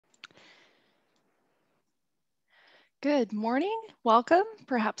Good morning, welcome,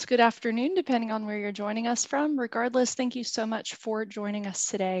 perhaps good afternoon, depending on where you're joining us from. Regardless, thank you so much for joining us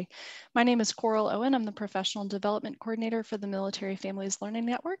today. My name is Coral Owen. I'm the Professional Development Coordinator for the Military Families Learning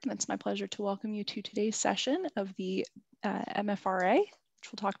Network, and it's my pleasure to welcome you to today's session of the MFRA,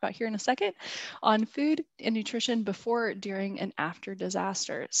 which we'll talk about here in a second, on food and nutrition before, during, and after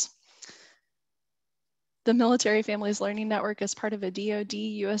disasters. The Military Families Learning Network is part of a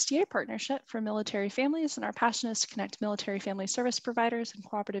DoD-USDA partnership for military families, and our passion is to connect military family service providers and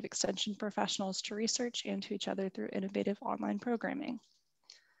cooperative extension professionals to research and to each other through innovative online programming.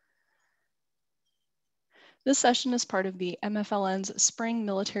 This session is part of the MFLN's Spring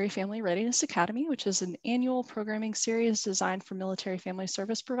Military Family Readiness Academy, which is an annual programming series designed for military family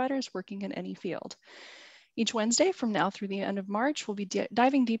service providers working in any field. Each Wednesday from now through the end of March, we'll be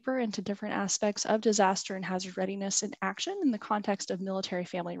diving deeper into different aspects of disaster and hazard readiness in action in the context of military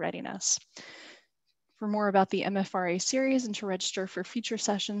family readiness. For more about the MFRA series and to register for future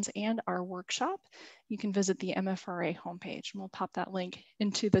sessions and our workshop, you can visit the MFRA homepage, and we'll pop that link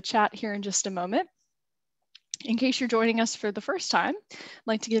into the chat here in just a moment. In case you're joining us for the first time, I'd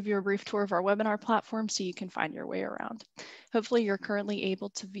like to give you a brief tour of our webinar platform so you can find your way around. Hopefully you're currently able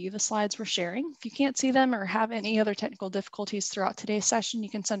to view the slides we're sharing. If you can't see them or have any other technical difficulties throughout today's session,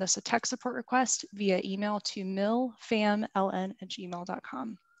 you can send us a tech support request via email to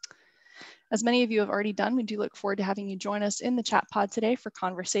milfamln@gmail.com. As many of you have already done, we do look forward to having you join us in the chat pod today for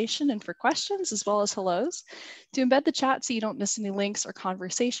conversation and for questions, as well as hellos. To embed the chat so you don't miss any links or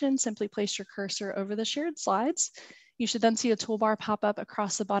conversation, simply place your cursor over the shared slides. You should then see a toolbar pop up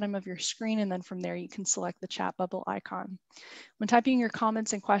across the bottom of your screen, and then from there you can select the chat bubble icon. When typing your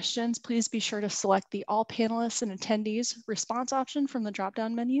comments and questions, please be sure to select the all panelists and attendees response option from the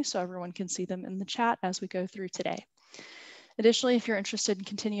drop-down menu so everyone can see them in the chat as we go through today. Additionally, if you're interested in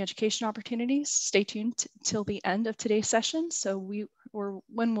continuing education opportunities, stay tuned till the end of today's session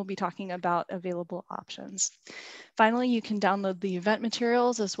when we'll be talking about available options. Finally, you can download the event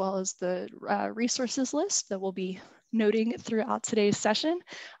materials as well as the resources list that we'll be noting throughout today's session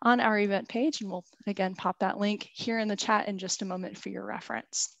on our event page, and we'll again pop that link here in the chat in just a moment for your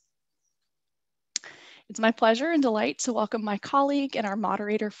reference. It's my pleasure and delight to welcome my colleague and our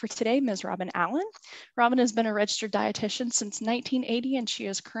moderator for today, Ms. Robin Allen. Robin has been a registered dietitian since 1980, and she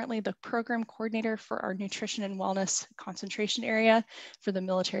is currently the program coordinator for our nutrition and wellness concentration area for the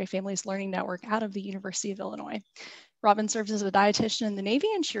Military Families Learning Network out of the University of Illinois. Robin served as a dietitian in the Navy,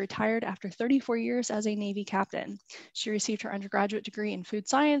 and she retired after 34 years as a Navy captain. She received her undergraduate degree in food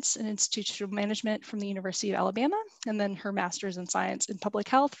science and institutional management from the University of Alabama, and then her master's in science in public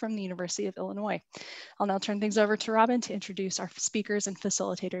health from the University of Illinois. I'll now turn things over to Robin to introduce our speakers and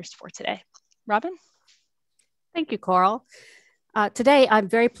facilitators for today. Robin? Thank you, Coral. Today, I'm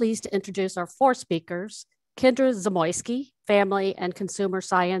very pleased to introduce our four speakers: Kendra Zamoyski, Family and Consumer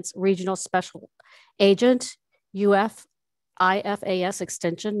Science Regional Special Agent, IFAS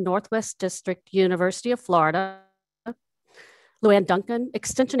Extension, Northwest District, University of Florida. Luann Duncan,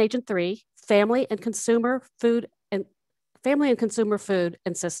 Extension Agent 3, Family and Consumer Food and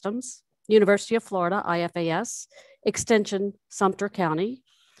Systems, University of Florida, IFAS, Extension, Sumter County.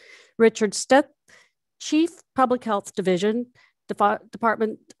 Richard Stith, Chief Public Health Division,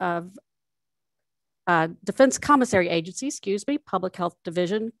 Department of Defense Commissary Agency, Public Health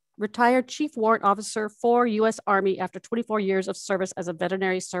Division, retired Chief Warrant Officer for U.S. Army after 24 years of service as a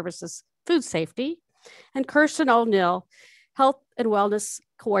Veterinary Services Food Safety. And Kirsten O'Neill, Health and Wellness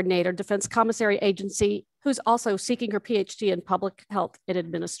Coordinator, Defense Commissary Agency, who's also seeking her PhD in Public Health and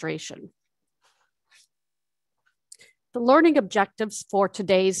Administration. The learning objectives for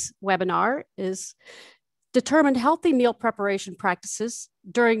today's webinar is determine healthy meal preparation practices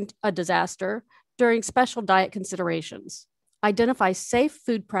during a disaster, during special diet considerations. Identify safe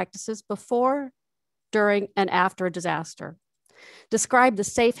food practices before, during, and after a disaster. Describe the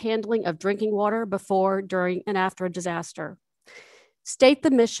safe handling of drinking water before, during, and after a disaster. State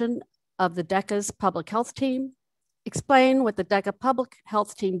the mission of the DECA's public health team. Explain what the DECA public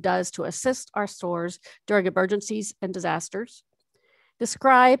health team does to assist our stores during emergencies and disasters.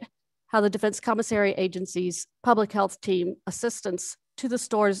 Describe how the Defense Commissary Agency's public health team assistance to the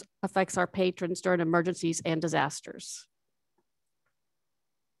stores affects our patrons during emergencies and disasters.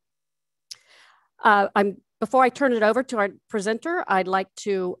 Before I turn it over to our presenter, I'd like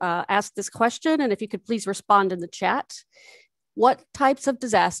to ask this question, and if you could please respond in the chat. What types of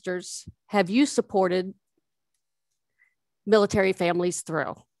disasters have you supported military families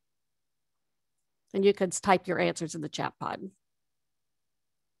through? And you could type your answers in the chat pod.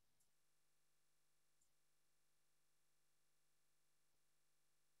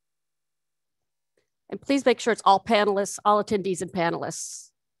 And please make sure it's all panelists, all attendees and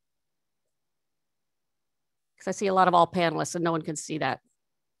panelists. Because I see a lot of all panelists and no one can see that.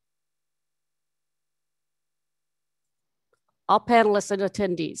 All panelists and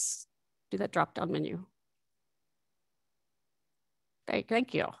attendees. Do that drop-down menu.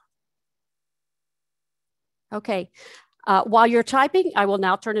 Thank you. Okay, while you're typing, I will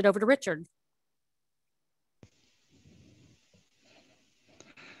now turn it over to Richard.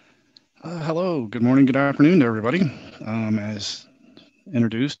 Hello, good morning, good afternoon to everybody. As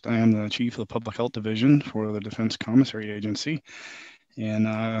introduced, I am the Chief of the Public Health Division for the Defense Commissary Agency. And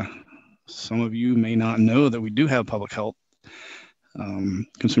some of you may not know that we do have public health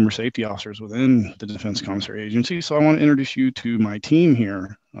consumer safety officers within the Defense Commissary Agency. So I want to introduce you to my team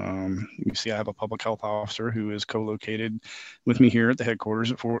here. You see I have a public health officer who is co-located with me here at the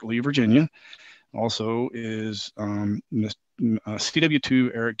headquarters at Fort Lee, Virginia. Also is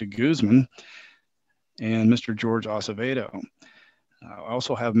CW2 Eric de Guzman and Mr. George Acevedo. I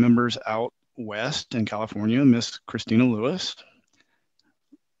also have members out west in California, Miss Christina Lewis,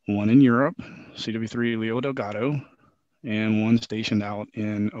 one in Europe, CW3 Leo Delgado, and one stationed out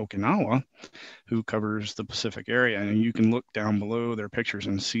in Okinawa who covers the Pacific area. And you can look down below their pictures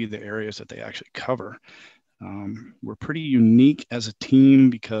and see the areas that they actually cover. We're pretty unique as a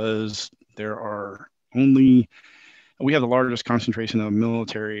team because there are we have the largest concentration of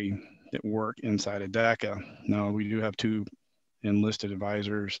military that work inside of DECA. Now, we do have 2 enlisted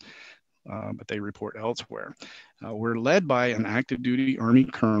advisors, but they report elsewhere. We're led by an active duty Army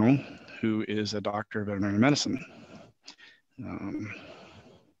colonel who is a doctor of veterinary medicine.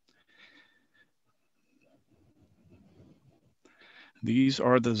 These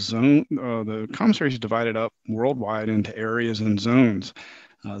are the commissary is divided up worldwide into areas and zones.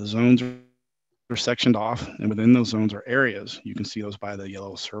 The zones are sectioned off, and within those zones are areas. You can see those by the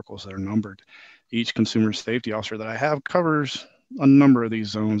yellow circles that are numbered. Each consumer safety officer that I have covers a number of these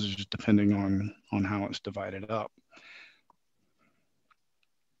zones, just depending on how it's divided up.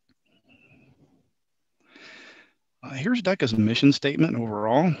 Here's DECA's mission statement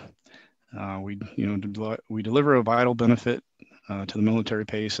overall. We deliver a vital benefit to the military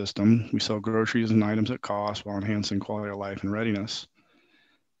pay system. We sell groceries and items at cost while enhancing quality of life and readiness.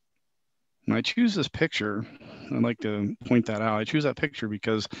 And I choose this picture. I'd like to point that out. I choose that picture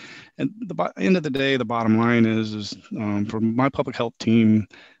because at the end of the day, the bottom line is for my public health team,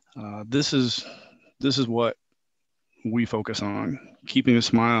 this is what we focus on: keeping a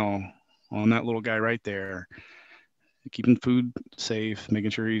smile on that little guy right there, keeping food safe, making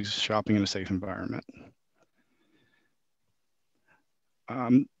sure he's shopping in a safe environment.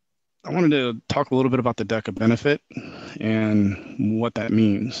 I wanted to talk a little bit about the DECA benefit and what that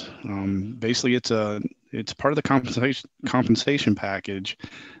means. Basically, it's part of the compensation package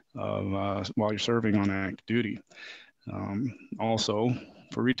of while you're serving on active duty. Also,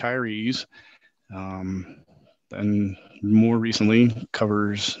 for retirees, and more recently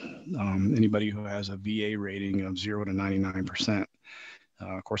covers anybody who has a VA rating of 0 to 99%.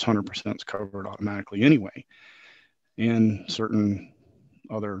 Of course, 100% is covered automatically anyway, and certain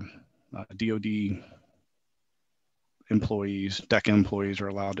other DoD employees, DECA employees are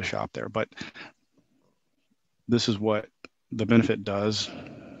allowed to shop there. But this is what the benefit does: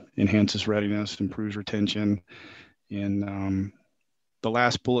 enhances readiness, improves retention, and the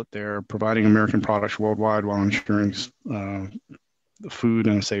last bullet there, providing American products worldwide while ensuring the food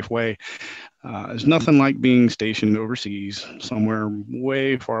in a safe way. There's nothing like being stationed overseas, somewhere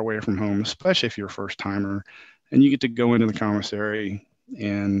way far away from home, especially if you're a first timer, and you get to go into the commissary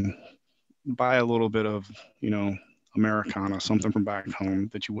and buy a little bit of, Americana, something from back home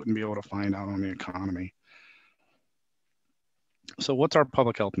that you wouldn't be able to find out on the economy. So what's our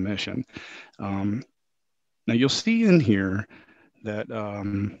public health mission? Now you'll see in here that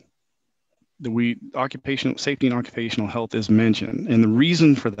occupational safety and occupational health is mentioned. And the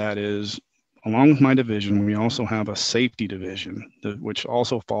reason for that is, along with my division, we also have a safety division, which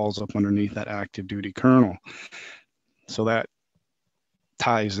also falls up underneath that active duty colonel. So that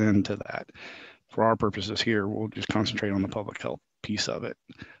ties into that. For our purposes here, we'll just concentrate on the public health piece of it.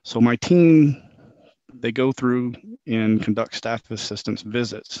 So my team, they go through and conduct staff assistance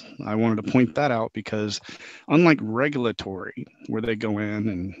visits. I wanted to point that out because unlike regulatory, where they go in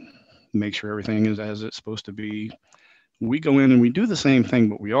and make sure everything is as it's supposed to be, we go in and we do the same thing,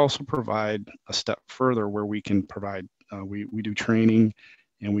 but we also provide a step further where we can provide, we do training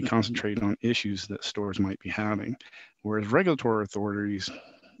and we concentrate on issues that stores might be having. Whereas regulatory authorities,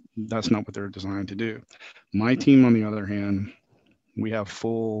 that's not what they're designed to do. My team, on the other hand, we have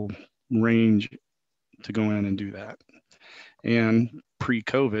full range to go in and do that. And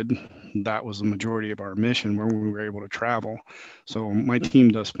pre-COVID, that was the majority of our mission where we were able to travel. So my team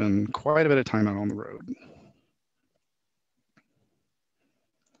does spend quite a bit of time out on the road.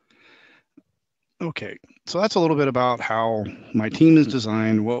 Okay, so that's a little bit about how my team is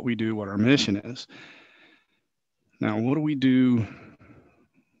designed, what we do, what our mission is. Now, what do we do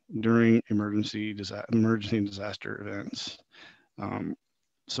during emergency and disaster events?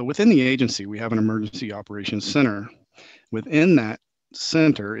 So within the agency, we have an emergency operations center. Within that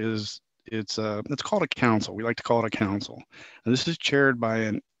center it's called a council. We like to call it a council. And this is chaired by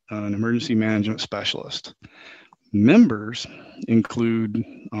an emergency management specialist. Members include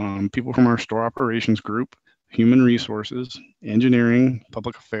people from our store operations group, human resources, engineering,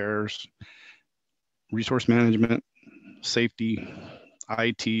 public affairs, resource management, safety,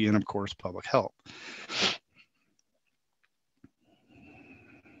 IT, and of course, public health.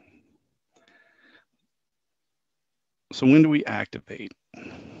 So when do we activate?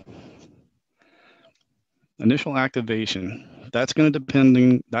 Initial activation,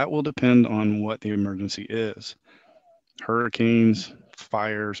 that will depend on what the emergency is. Hurricanes,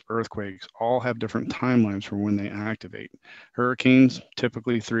 fires, earthquakes, all have different timelines for when they activate. Hurricanes,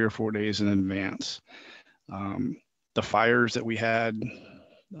 typically 3 or 4 days in advance. The fires that we had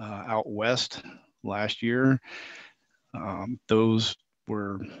out west last year, those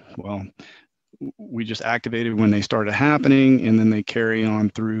were, well, we just activated when they started happening, and then they carry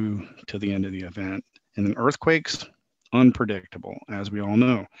on through to the end of the event. And then earthquakes, unpredictable, as we all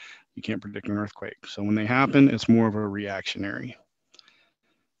know. You can't predict an earthquake. So when they happen, it's more of a reactionary.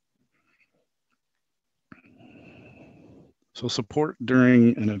 So support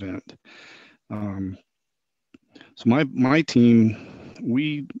during an event. So my team,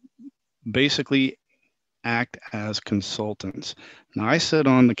 we basically act as consultants. Now, I sit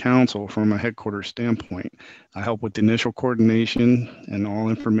on the council from a headquarters standpoint. I help with the initial coordination and all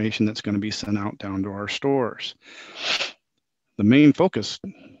information that's going to be sent out down to our stores. The main focus,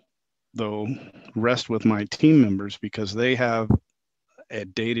 though, rests with my team members because they have a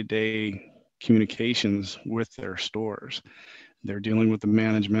day-to-day communications with their stores. They're dealing with the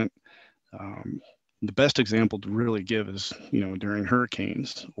management. The best example to really give is, during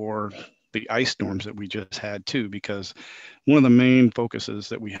hurricanes or the ice storms that we just had too, because one of the main focuses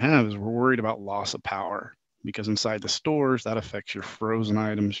that we have is we're worried about loss of power, because inside the stores that affects your frozen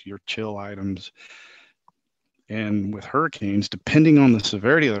items, your chill items. And with hurricanes, depending on the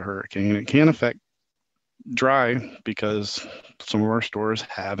severity of the hurricane, it can affect dry, because some of our stores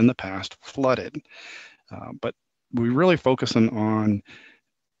have in the past flooded. But we really focus on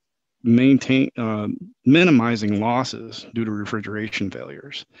minimizing losses due to refrigeration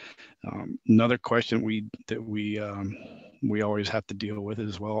failures. Another question that we always have to deal with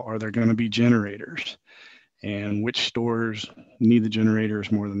is, well, are there going to be generators, and which stores need the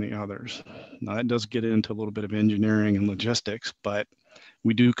generators more than the others? Now, that does get into a little bit of engineering and logistics, but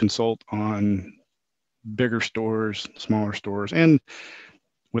we do consult on bigger stores, smaller stores, and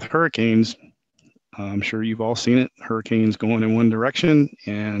with hurricanes, I'm sure you've all seen it. Hurricanes going in one direction,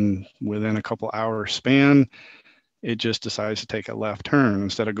 and within a couple hours span, it just decides to take a left turn.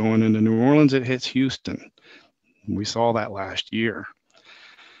 Instead of going into New Orleans, it hits Houston. We saw that last year.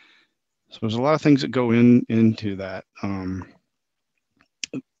 So there's a lot of things that go into that. And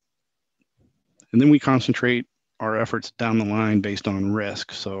then we concentrate our efforts down the line based on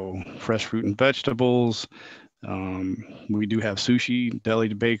risk. So fresh fruit and vegetables. We do have sushi, deli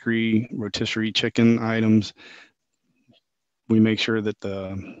to bakery, rotisserie chicken items. We make sure that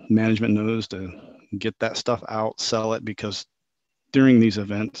the management knows to get that stuff out, sell it, because during these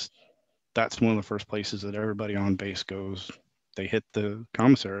events, that's one of the first places that everybody on base goes. They hit the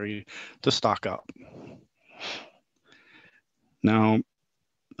commissary to stock up. Now,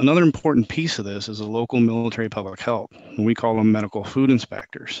 another important piece of this is a local military public health, and we call them medical food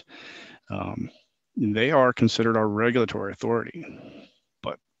inspectors. They are considered our regulatory authority,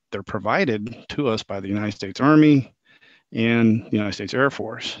 but they're provided to us by the United States Army and the United States Air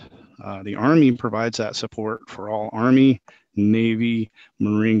Force. The Army provides that support for all Army, Navy,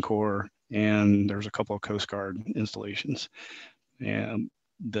 Marine Corps, and there's a couple of Coast Guard installations. And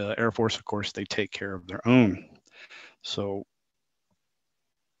the Air Force, of course, they take care of their own. So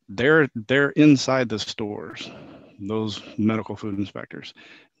they're inside the stores, those medical food inspectors.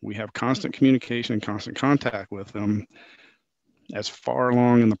 We have constant communication and constant contact with them as far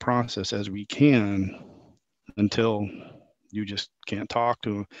along in the process as we can, until you just can't talk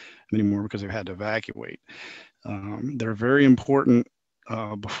to them anymore because they've had to evacuate. They're very important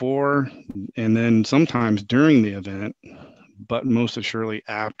before, and then sometimes during the event, but most assuredly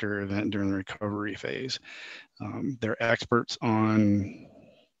after event during the recovery phase. They're experts on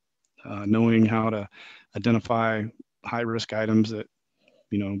knowing how to identify high-risk items that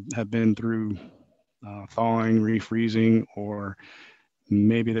have been through thawing, refreezing, or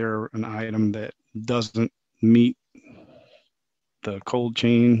maybe they're an item that doesn't meet the cold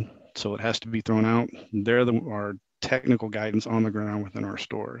chain, so it has to be thrown out. They're our technical guidance on the ground within our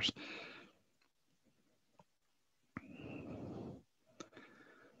stores.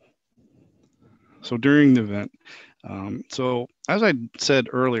 So during the event, so as I said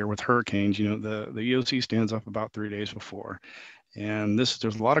earlier with hurricanes, the EOC stands up about 3 days before. And there's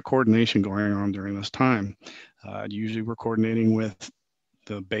a lot of coordination going on during this time. Usually we're coordinating with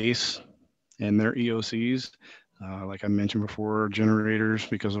the base and their EOCs. Like I mentioned before, generators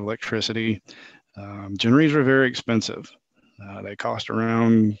because of electricity. Generators are very expensive. They cost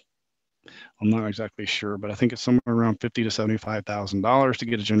around, I'm not exactly sure, but I think it's somewhere around $50,000 to $75,000 to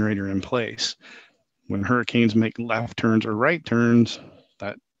get a generator in place. When hurricanes make left turns or right turns,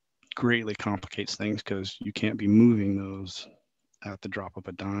 that greatly complicates things because you can't be moving those at the drop of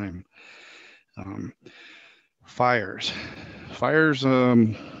a dime. Fires are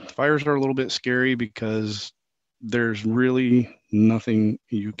a little bit scary because there's really nothing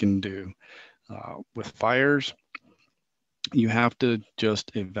you can do. With fires, you have to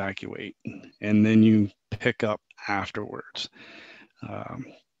just evacuate and then you pick up afterwards.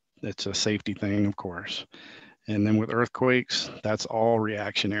 It's a safety thing, of course. And then with earthquakes, that's all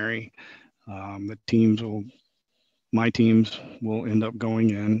reactionary. My teams will end up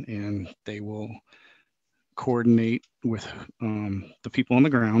going in and they will coordinate with the people on the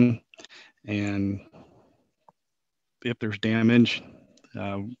ground. And if there's damage,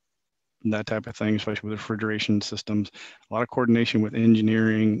 that type of thing, especially with refrigeration systems, a lot of coordination with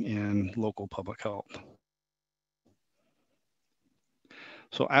engineering and local public health.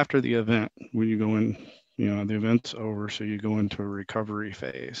 So after the event, when you go in, the event's over, so you go into a recovery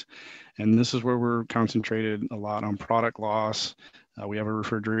phase. And this is where we're concentrated a lot on product loss. We have a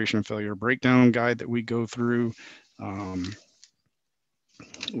refrigeration failure breakdown guide that we go through,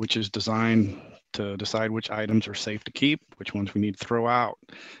 which is designed to decide which items are safe to keep, which ones we need to throw out.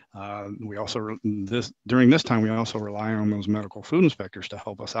 During this time, we also rely on those medical food inspectors to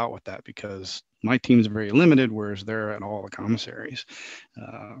help us out with that because my team is very limited, whereas they're at all the commissaries.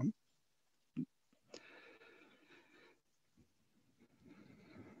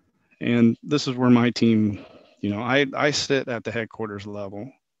 And this is where my team, I sit at the headquarters level,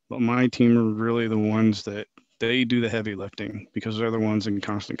 but my team are really the ones that they do the heavy lifting because they're the ones in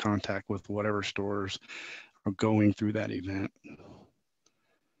constant contact with whatever stores are going through that event.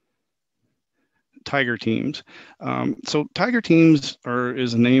 Tiger teams. So Tiger teams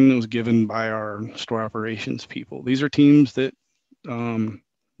is a name that was given by our store operations people. These are teams that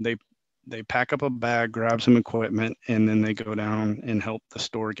they pack up a bag, grab some equipment, and then they go down and help the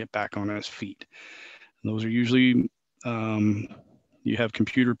store get back on its feet. And those are usually, you have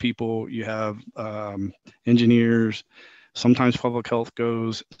computer people, you have engineers, sometimes public health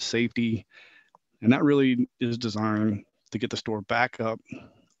goes, safety, and that really is designed to get the store back up,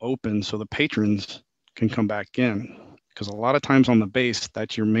 open, so the patrons can come back in. Because a lot of times on the base,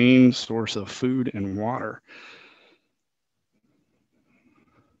 that's your main source of food and water.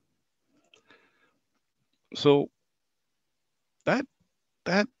 So that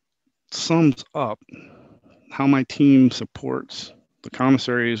sums up how my team supports the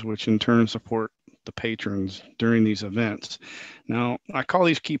commissaries, which in turn support the patrons during these events. Now, I call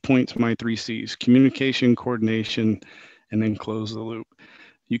these key points my 3 C's: communication, coordination, and then close the loop.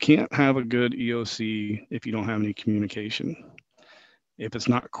 You can't have a good EOC if you don't have any communication. If it's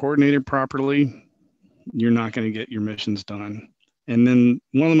not coordinated properly, you're not going to get your missions done. And then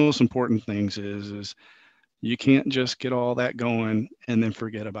one of the most important things is you can't just get all that going and then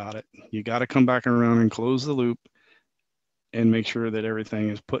forget about it. You got to come back around and close the loop and make sure that everything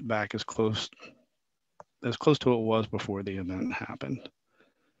is put back as close to it was before the event happened.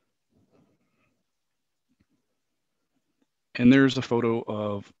 And there's a photo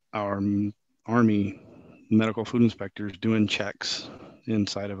of our Army medical food inspectors doing checks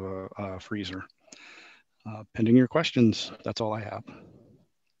inside of a freezer. Pending your questions, that's all I have.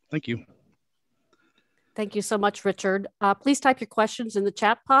 Thank you. Thank you so much, Richard. Please type your questions in the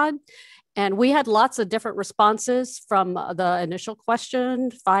chat pod. And we had lots of different responses from the initial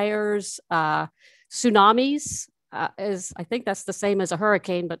question: fires, tsunamis. I think that's the same as a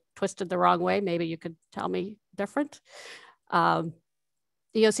hurricane, but twisted the wrong way. Maybe you could tell me different.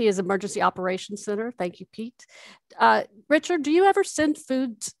 EOC is Emergency Operations Center. Thank you, Pete. Richard, do you ever send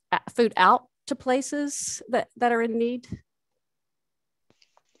food out to places that are in need?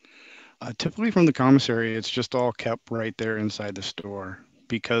 Typically from the commissary, it's just all kept right there inside the store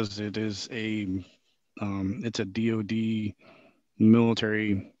because it is it's a DoD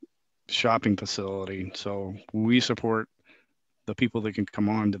military shopping facility. So we support the people that can come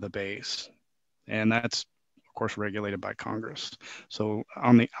on to the base, and that's of course regulated by Congress. So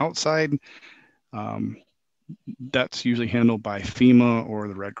on the outside, um, that's usually handled by FEMA or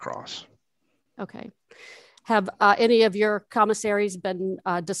the Red Cross. Okay. Have any of your commissaries been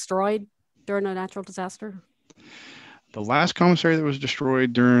destroyed during a natural disaster? The last commissary that was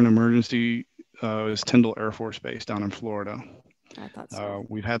destroyed during an emergency is Tyndall Air Force Base down in Florida. I thought so.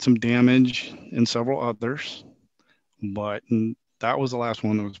 We've had some damage in several others, but that was the last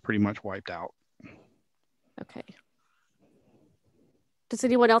one that was pretty much wiped out. Okay. Does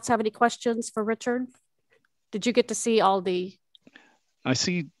anyone else have any questions for Richard? Did you get to see all the? I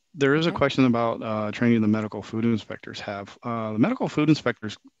see there is a question about training the medical food inspectors have. The medical food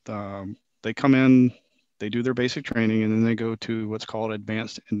inspectors, they come in, they do their basic training, and then they go to what's called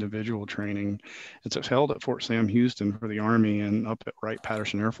advanced individual training. It's held at Fort Sam Houston for the Army and up at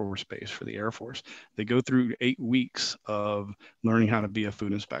Wright-Patterson Air Force Base for the Air Force. They go through 8 weeks of learning how to be a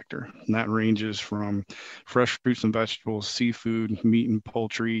food inspector. And that ranges from fresh fruits and vegetables, seafood, meat and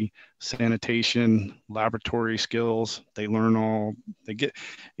poultry, sanitation, laboratory skills. They learn all,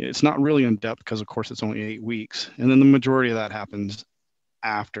 it's not really in depth because of course it's only 8 weeks. And then the majority of that happens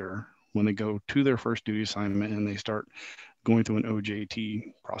after, when they go to their first duty assignment and they start going through an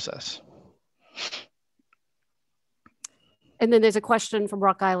OJT process. And then there's a question from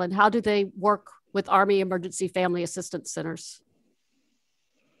Rock Island. How do they work with Army Emergency Family Assistance Centers?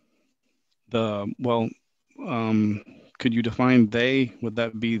 Could you define they? Would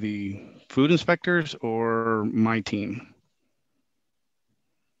that be the food inspectors or my team?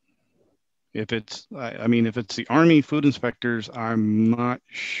 If it's, if it's the Army food inspectors, I'm not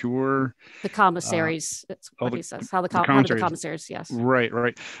sure. The commissaries, it's what he says. How do the commissaries, yes. Right.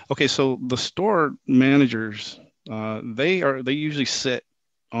 Okay, so the store managers, they usually sit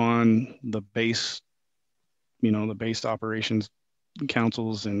on the base, the base operations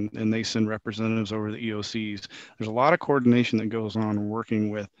councils, and they send representatives over the EOCs. There's a lot of coordination that goes on working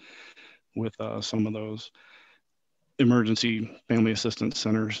with some of those emergency family assistance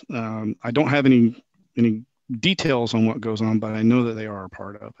centers. I don't have any details on what goes on, but I know that they are a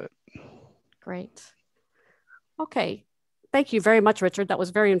part of it. Great. Okay. Thank you very much, Richard. That was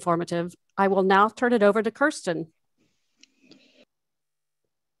very informative. I will now turn it over to Kirsten.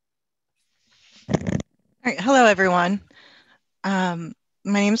 All right. Hello, everyone.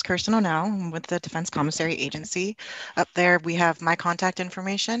 My name is Kirsten O'Neill. I'm with the Defense Commissary Agency. Up there, we have my contact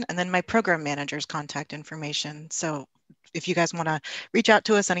information and then my program manager's contact information. So if you guys want to reach out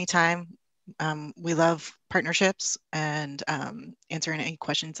to us anytime, we love partnerships and answering any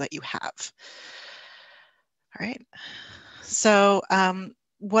questions that you have. All right. So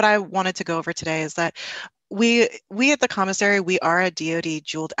what I wanted to go over today is that we at the commissary, we are a DoD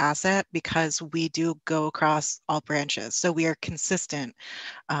jeweled asset because we do go across all branches. So we are consistent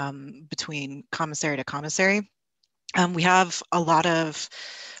between commissary to commissary. We have a lot of,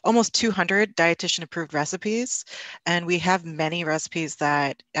 almost 200 dietitian approved recipes, and we have many recipes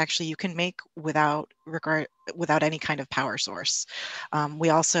that actually you can make without any kind of power source. We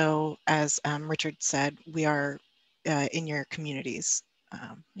also, as Richard said, we are in your communities.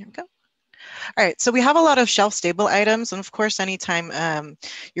 Here we go. All right, so we have a lot of shelf-stable items, and of course, anytime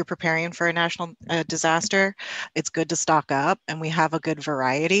you're preparing for a national disaster, it's good to stock up, and we have a good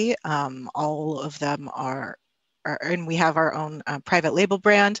variety. All of them are, and we have our own private label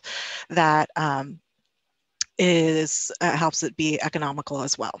brand that helps it be economical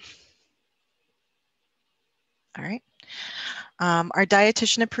as well. All right, our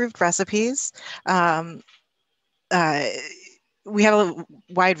dietitian-approved recipes. We have a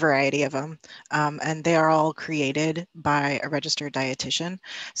wide variety of them, and they are all created by a registered dietitian.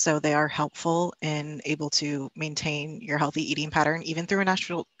 So they are helpful and able to maintain your healthy eating pattern, even through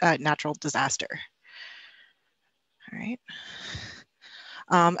a natural disaster. All right.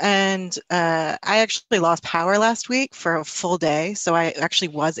 I actually lost power last week for a full day. So I actually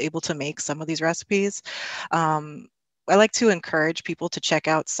was able to make some of these recipes. I like to encourage people to check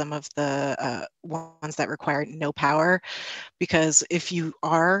out some of the ones that require no power, because if you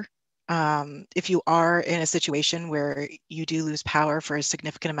are in a situation where you do lose power for a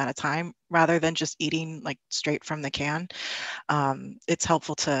significant amount of time, rather than just eating like straight from the can, it's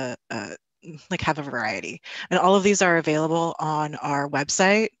helpful to have a variety. And all of these are available on our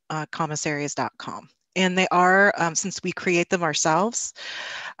website, commissaries.com. And they are, since we create them ourselves,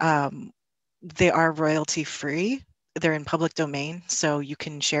 they are royalty free. they're in public domain, so you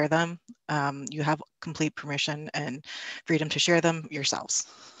can share them. You have complete permission and freedom to share them yourselves.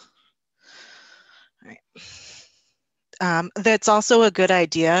 All right. That's also a good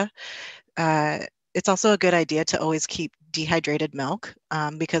idea. It's also a good idea to always keep dehydrated milk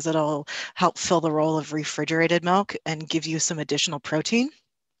because it'll help fill the role of refrigerated milk and give you some additional protein.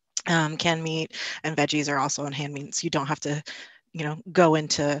 Canned meat and veggies are also in hand meat, so you don't have to, go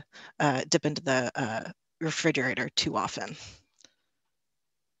into dip into the refrigerator too often.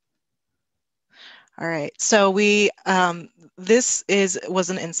 All right, so this was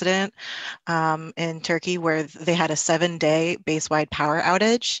an incident in Turkey where they had a 7-day base-wide power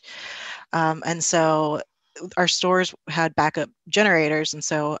outage. And so our stores had backup generators. And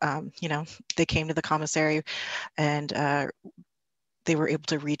so, they came to the commissary and they were able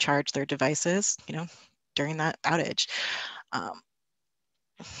to recharge their devices, during that outage.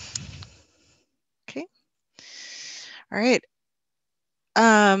 Okay. All right.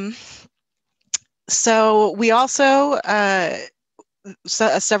 So we also,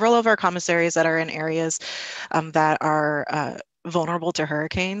 several of our commissaries that are in areas that are vulnerable to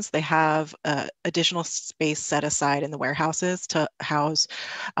hurricanes, they have additional space set aside in the warehouses to house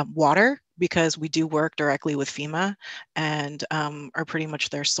water, because we do work directly with FEMA and are pretty much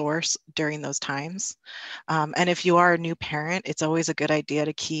their source during those times. And if you are a new parent, it's always a good idea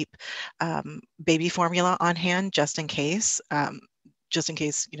to keep baby formula on hand just in case,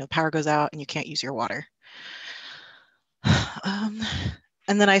 power goes out and you can't use your water.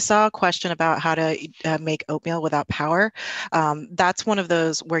 And then I saw a question about how to make oatmeal without power. That's one of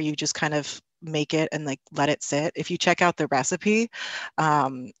those where you just kind of make it and let it sit. If you check out the recipe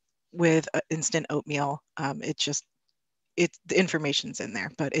with instant oatmeal, the information's in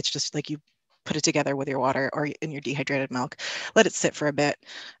there, but it's just you put it together with your water or in your dehydrated milk, let it sit for a bit,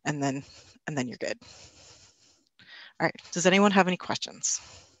 and then you're good. All right, does anyone have any questions?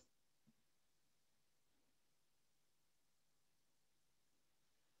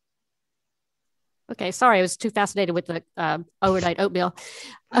 Okay, sorry, I was too fascinated with the overnight oatmeal.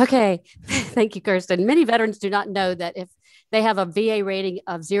 Okay, thank you, Kirsten. Many veterans do not know that if they have a VA rating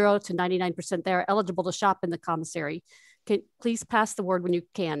of 0 to 99%, they are eligible to shop in the commissary. Please pass the word when you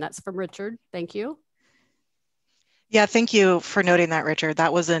can. That's from Richard. Thank you. Yeah, thank you for noting that, Richard.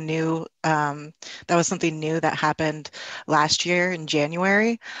 That was something new that happened last year in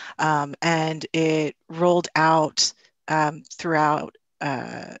January, and it rolled out throughout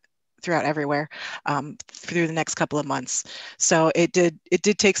everywhere through the next couple of months. So it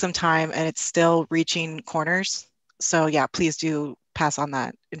did take some time, and it's still reaching corners. So yeah, please do pass on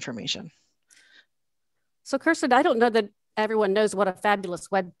that information. So Kirsten, I don't know that everyone knows what a fabulous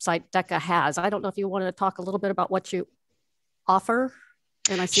website DECA has. I don't know if you wanted to talk a little bit about what you offer.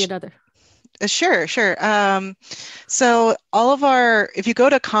 And I see another. Sure. So if you go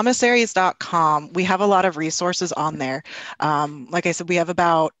to commissaries.com, we have a lot of resources on there. Like I said, we have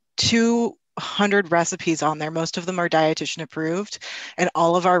about 200 recipes on there. Most of them are dietitian approved, and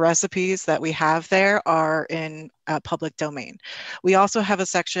all of our recipes that we have there are in public domain. We also have a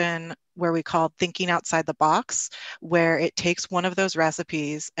section where we call Thinking Outside the Box, where it takes one of those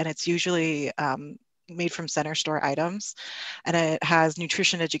recipes, and it's usually made from center store items, and it has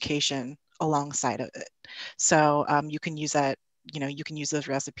nutrition education alongside of it. So you can use that, you can use those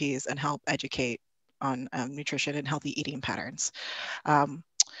recipes and help educate on nutrition and healthy eating patterns.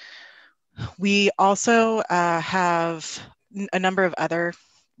 We also have a number of other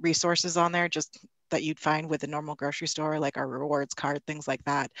resources on there just that you'd find with a normal grocery store, like our rewards card, things like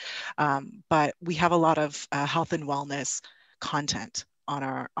that. But we have a lot of health and wellness content on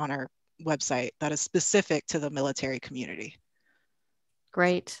our website that is specific to the military community.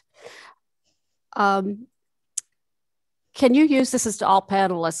 Great. Can you use, this is to all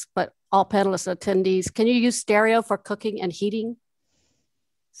panelists, but all panelists attendees, can you use stereo for cooking and heating?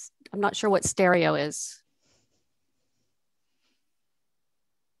 I'm not sure what stereo is.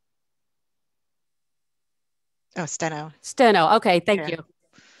 Oh, steno. Steno, okay, thank you.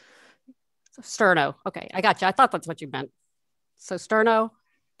 Sterno, okay, I got you. I thought that's what you meant. So sterno,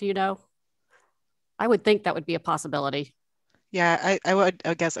 do you know? I would think that would be a possibility. Yeah,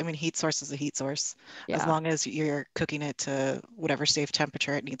 I guess, heat source is a heat source. Yeah. As long as you're cooking it to whatever safe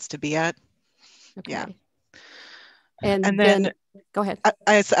temperature it needs to be at. Okay. Yeah. And then go ahead.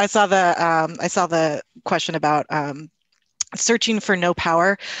 I saw the question about searching for no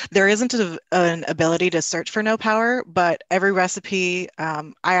power. There isn't an ability to search for no power, but every recipe,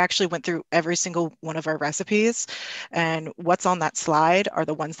 I actually went through every single one of our recipes, and what's on that slide are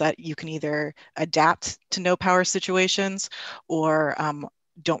the ones that you can either adapt to no power situations or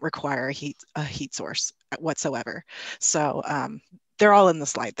don't require a heat source whatsoever. So they're all in the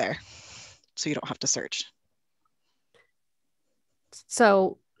slide there, so you don't have to search.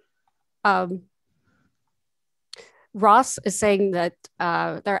 So Ross is saying that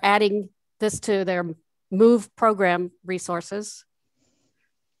they're adding this to their MOVE program resources.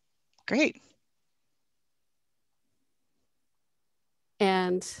 Great.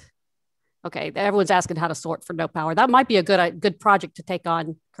 And okay, everyone's asking how to sort for no power. That might be a good project to take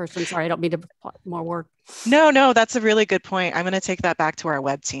on, Kirsten. Sorry, I don't mean to put more work. No, that's a really good point. I'm going to take that back to our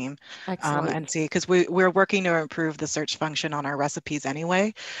web team and see, because we're working to improve the search function on our recipes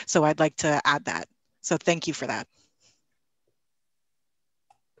anyway. So I'd like to add that. So thank you for that.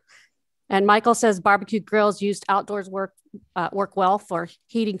 And Michael says barbecue grills used outdoors work well for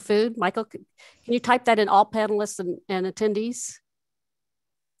heating food. Michael, can you type that in all panelists and attendees?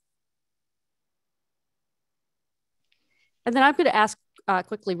 And then I'm going to ask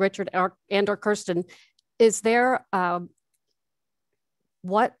quickly, Richard or Kirsten, is there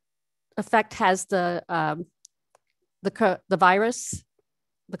what effect has the coronavirus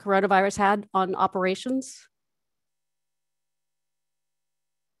had on operations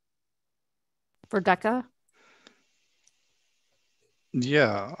for DECA?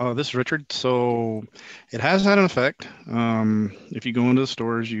 Yeah, this is Richard. So it has had an effect. If you go into the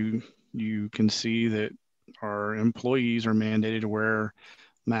stores, you can see that our employees are mandated to wear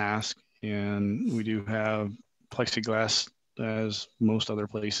masks, and we do have plexiglass, as most other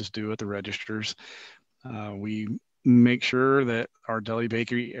places do at the registers. We make sure that our deli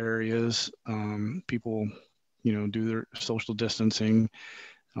bakery areas, people, do their social distancing.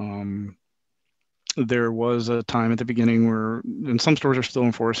 There was a time at the beginning where, and some stores are still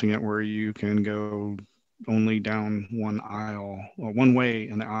enforcing it, where you can go only down one aisle or one way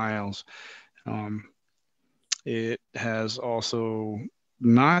in the aisles. It has also,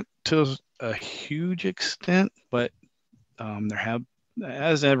 not to a huge extent, but there have,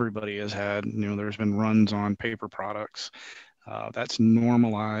 as everybody has had, there's been runs on paper products. That's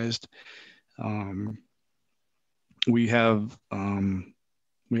normalized. We have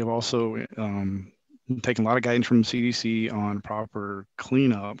also taken a lot of guidance from the CDC on proper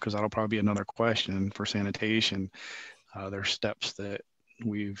cleanup, because that'll probably be another question for sanitation. There's steps that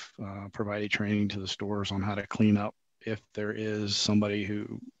we've provided training to the stores on how to clean up if there is somebody who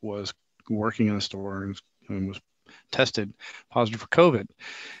was working in the store and was tested positive for COVID.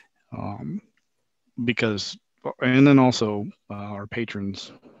 And then also our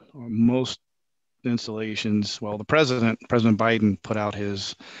patrons, most installations, well, President Biden put out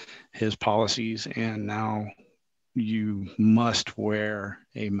his policies, and now you must wear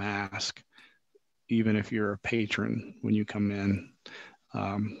a mask even if you're a patron when you come in,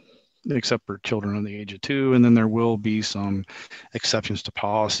 except for children under the age of 2. And then there will be some exceptions to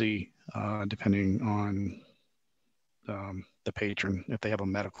policy depending on the patron, if they have a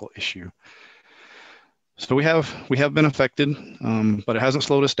medical issue. So we have been affected, but it hasn't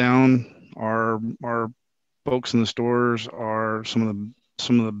slowed us down. Our folks in the stores are some of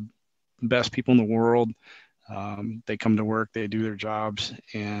the best people in the world. They come to work, they do their jobs,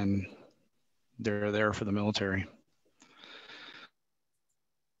 and they're there for the military.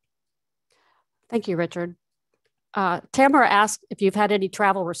 Thank you, Richard. Tamara asked if you've had any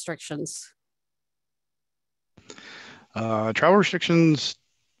travel restrictions. Travel restrictions,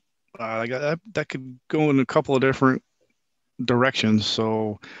 that could go in a couple of different directions.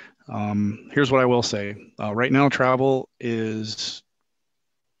 So here's what I will say. Right now, travel is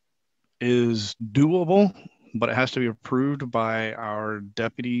doable, but it has to be approved by our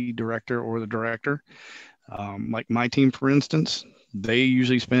deputy director or the director. Like my team, for instance, they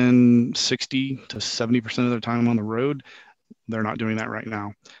usually spend 60 to 70% of their time on the road. They're not doing that right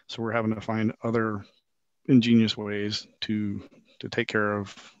now. So we're having to find other ingenious ways to take care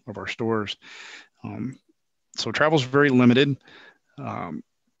of our stores. So travel is very limited.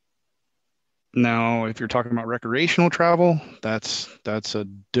 Now, if you're talking about recreational travel, that's a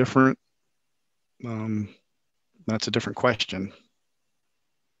different question.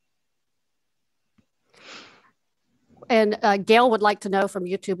 And Gail would like to know from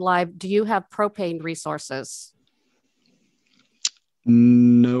YouTube Live, do you have propane resources?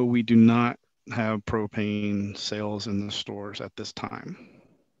 No, we do not have propane sales in the stores at this time.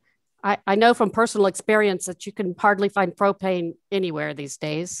 I know from personal experience that you can hardly find propane anywhere these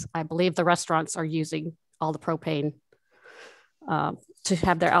days. I believe the restaurants are using all the propane to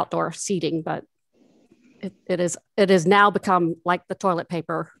have their outdoor seating, but it has now become like the toilet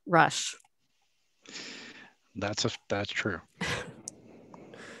paper rush. That's true.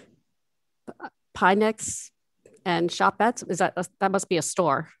 Pinex, And Shopettes, that must be a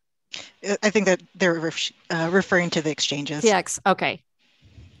store. I think that they're referring to the exchanges. TX, okay.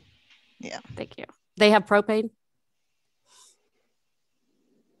 Yeah. Thank you. They have propane?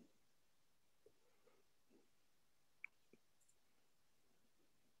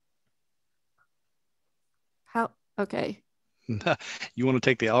 How? Okay. You want to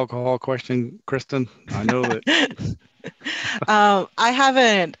take the alcohol question, Kristen? I know that. I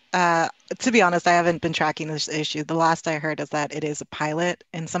haven't, to be honest, I haven't been tracking this issue. The last I heard is that it is a pilot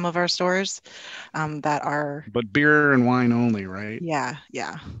in some of our stores that are. But beer and wine only, right? Yeah.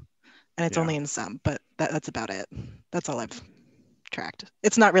 And it's only in some, but that's about it. That's all I've tracked.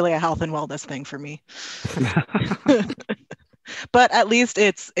 It's not really a health and wellness thing for me. But at least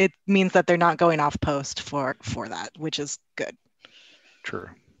it means that they're not going off post for that, which is good. True.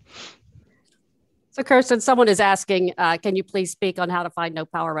 So Kirsten, someone is asking, can you please speak on how to find no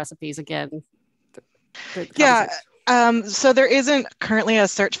power recipes again? Yeah. So there isn't currently a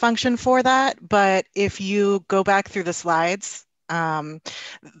search function for that, but if you go back through the slides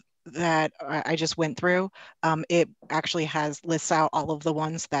that I just went through, it actually lists out all of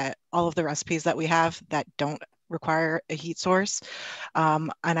the recipes that we have that don't require a heat source.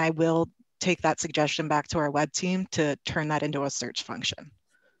 And I will take that suggestion back to our web team to turn that into a search function.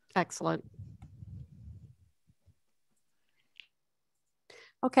 Excellent.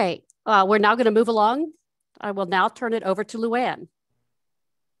 Okay, we're now going to move along. I will now turn it over to Luann.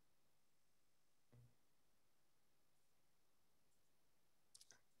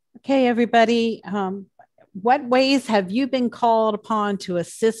 Okay, everybody. What ways have you been called upon to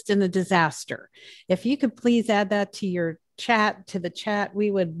assist in a disaster? If you could please add that to the chat,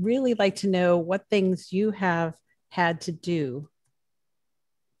 we would really like to know what things you have had to do.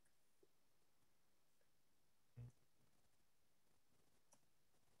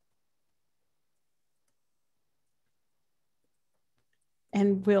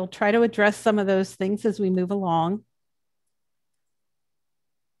 And we'll try to address some of those things as we move along.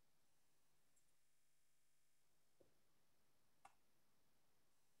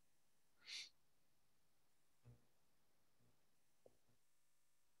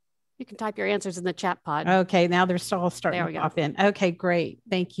 You can type your answers in the chat pod. Okay, now they're all starting to pop in. Okay, great.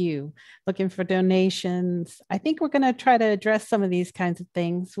 Thank you. Looking for donations. I think we're going to try to address some of these kinds of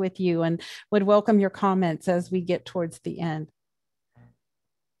things with you and would welcome your comments as we get towards the end.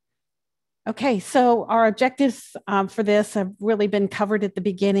 Okay, so our objectives for this have really been covered at the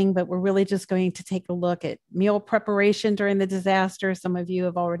beginning, but we're really just going to take a look at meal preparation during the disaster. Some of you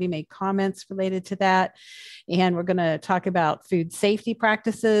have already made comments related to that. And we're going to talk about food safety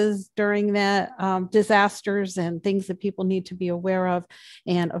practices during that disasters and things that people need to be aware of.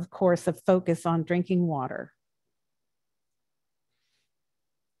 And of course, a focus on drinking water.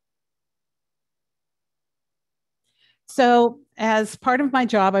 So as part of my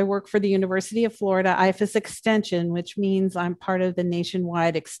job, I work for the University of Florida IFAS Extension, which means I'm part of the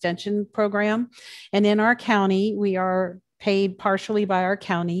nationwide extension program. And in our county, we are paid partially by our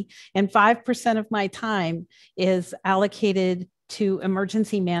county, and 5% of my time is allocated to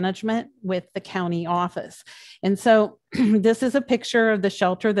emergency management with the county office. And so this is a picture of the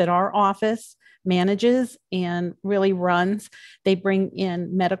shelter that our office manages and really runs. They bring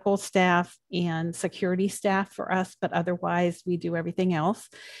in medical staff and security staff for us, but otherwise we do everything else.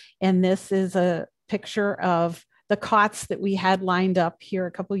 And this is a picture of the cots that we had lined up here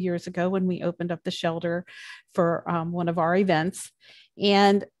a couple of years ago when we opened up the shelter for one of our events.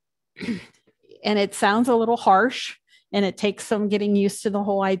 And it sounds a little harsh, and it takes some getting used to the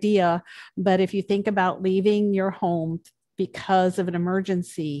whole idea. But if you think about leaving your home because of an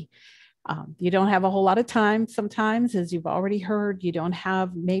emergency, you don't have a whole lot of time sometimes, as you've already heard. You don't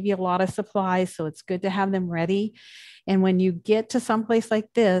have maybe a lot of supplies, so it's good to have them ready. And when you get to someplace like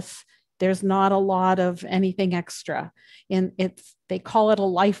this, there's not a lot of anything extra. And they call it a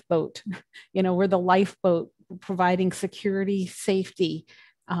lifeboat. You know, we're the lifeboat providing security, safety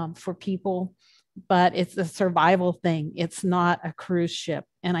for people, but it's a survival thing. It's not a cruise ship.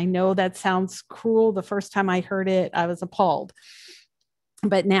 And I know that sounds cruel. The first time I heard it, I was appalled.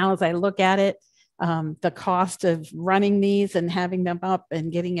 But now as I look at it, the cost of running these and having them up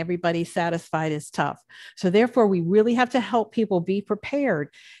and getting everybody satisfied is tough. So therefore, we really have to help people be prepared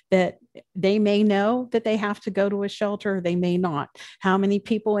that they may know that they have to go to a shelter, they may not. How many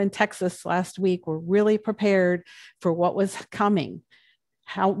people in Texas last week were really prepared for what was coming?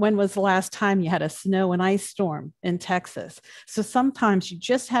 When was the last time you had a snow and ice storm in Texas? So sometimes you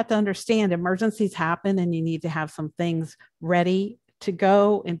just have to understand emergencies happen and you need to have some things ready to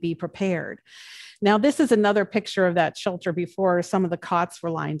go and be prepared. Now, this is another picture of that shelter before some of the cots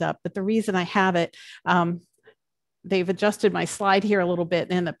were lined up, but the reason I have it, they've adjusted my slide here a little bit,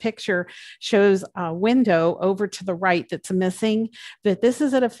 and the picture shows a window over to the right that's missing, but this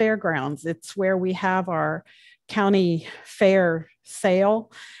is at a fairgrounds. It's where we have our county fair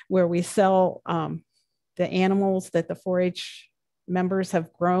sale, where we sell the animals that the 4-H members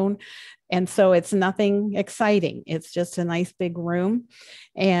have grown. And so it's nothing exciting. It's just a nice big room.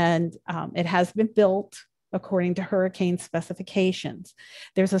 And it has been built according to hurricane specifications.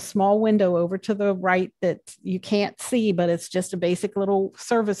 There's a small window over to the right that you can't see, but it's just a basic little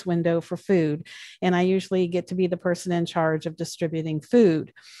service window for food. And I usually get to be the person in charge of distributing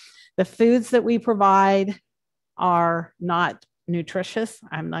food. The foods that we provide are not nutritious.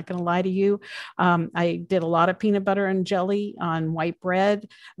 I'm not going to lie to you. I did a lot of peanut butter and jelly on white bread.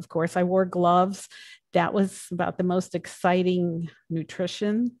 Of course, I wore gloves. That was about the most exciting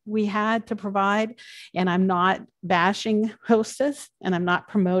nutrition we had to provide. And I'm not bashing Hostess and I'm not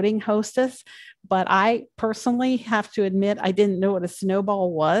promoting Hostess, but I personally have to admit I didn't know what a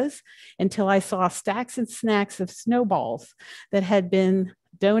snowball was until I saw stacks and snacks of snowballs that had been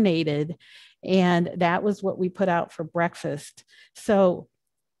donated. And that was what we put out for breakfast. So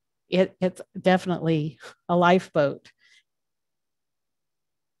it's definitely a lifeboat.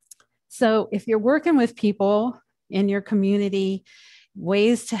 So if you're working with people in your community,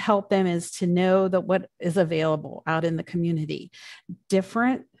 ways to help them is to know that what is available out in the community.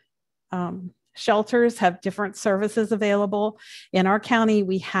 Different shelters have different services available. In our county,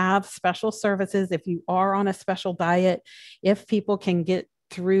 we have special services. If you are on a special diet, if people can get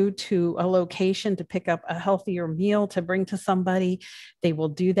through to a location to pick up a healthier meal to bring to somebody, they will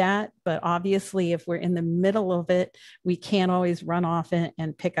do that. But obviously, if we're in the middle of it, we can't always run off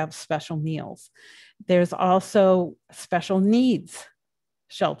and pick up special meals. There's also special needs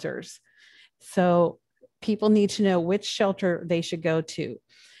shelters. So people need to know which shelter they should go to.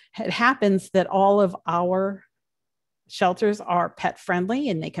 It happens that all of our shelters are pet friendly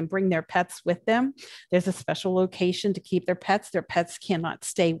and they can bring their pets with them. There's a special location to keep their pets. Their pets cannot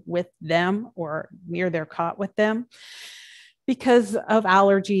stay with them or near their cot with them because of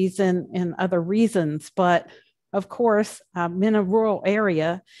allergies and other reasons. But of course, I'm in a rural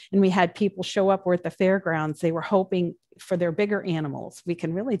area and we had people show up. We're at the fairgrounds. They were hoping for their bigger animals. We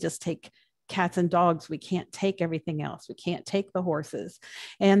can really just take cats and dogs. We can't take everything else. We can't take the horses.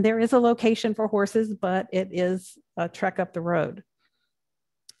 And there is a location for horses, but it is a trek up the road.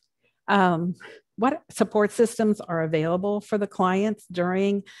 What support systems are available for the clients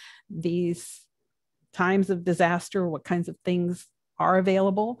during these times of disaster? What kinds of things are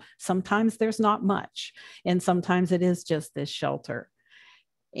available? Sometimes there's not much, and sometimes it is just this shelter.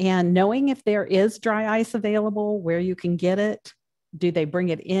 And knowing if there is dry ice available, where you can get it. Do they bring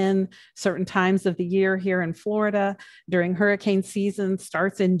it in certain times of the year here in Florida? During hurricane season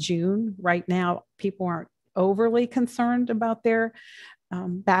starts in June. Right now, people aren't overly concerned about their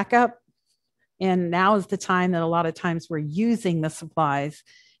backup. And now is the time that a lot of times we're using the supplies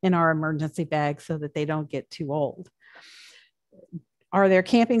in our emergency bags so that they don't get too old. Are there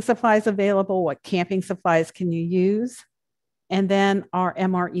camping supplies available? What camping supplies can you use? And then are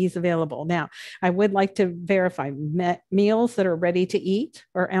MREs available? Now, I would like to verify meals that are ready to eat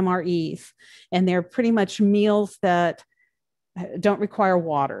or MREs. And they're pretty much meals that don't require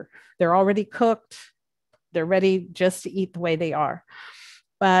water. They're already cooked. They're ready just to eat the way they are.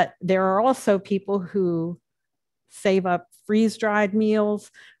 But there are also people who save up freeze-dried meals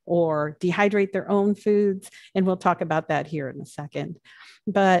or dehydrate their own foods. And we'll talk about that here in a second.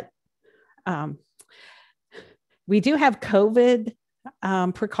 But we do have COVID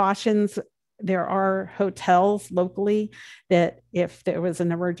precautions. There are hotels locally that if there was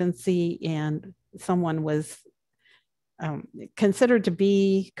an emergency and someone was considered to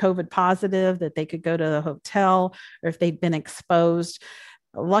be COVID positive, that they could go to the hotel, or if they'd been exposed.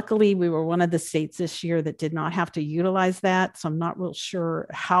 Luckily, we were one of the states this year that did not have to utilize that. So I'm not real sure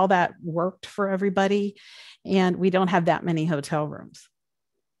how that worked for everybody. And we don't have that many hotel rooms.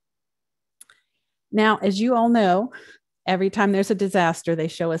 Now, as you all know, every time there's a disaster, they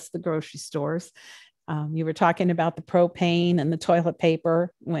show us the grocery stores. You were talking about the propane and the toilet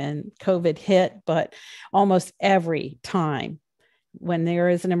paper when COVID hit, but almost every time when there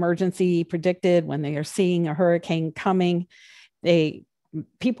is an emergency predicted, when they are seeing a hurricane coming,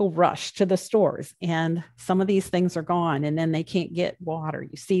 people rush to the stores and some of these things are gone and then they can't get water.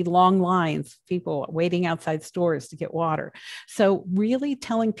 You see long lines, people waiting outside stores to get water. So really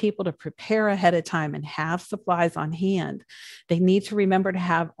telling people to prepare ahead of time and have supplies on hand. They need to remember to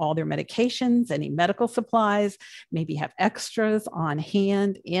have all their medications, any medical supplies, maybe have extras on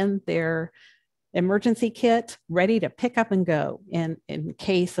hand in their emergency kit, ready to pick up and go in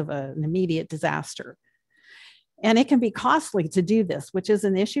case of an immediate disaster. And it can be costly to do this, which is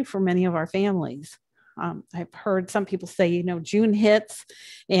an issue for many of our families. I've heard some people say, you know, June hits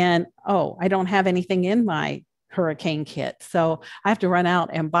and, oh, I don't have anything in my hurricane kit. So I have to run out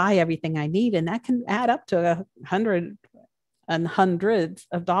and buy everything I need. And that can add up to hundreds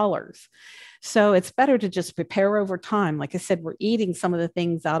of dollars. So it's better to just prepare over time. Like I said, we're eating some of the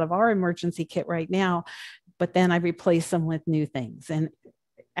things out of our emergency kit right now, but then I replace them with new things. And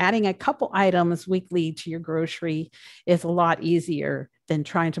adding a couple items weekly to your grocery is a lot easier than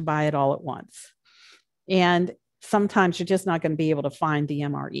trying to buy it all at once. And sometimes you're just not going to be able to find the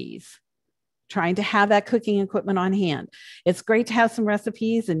MREs. Trying to have that cooking equipment on hand. It's great to have some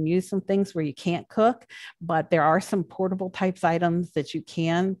recipes and use some things where you can't cook, but there are some portable types items that you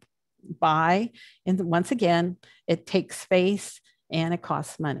can buy. And once again, it takes space and it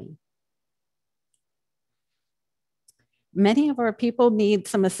costs money. Many of our people need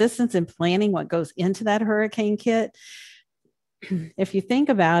some assistance in planning what goes into that hurricane kit. If you think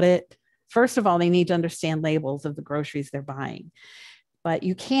about it, first of all, they need to understand labels of the groceries they're buying. But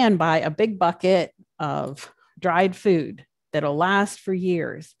you can buy a big bucket of dried food that'll last for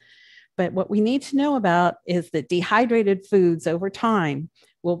years. But what we need to know about is that dehydrated foods over time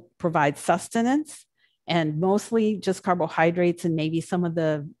will provide sustenance and mostly just carbohydrates and maybe some of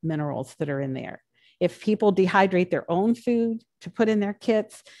the minerals that are in there. If people dehydrate their own food to put in their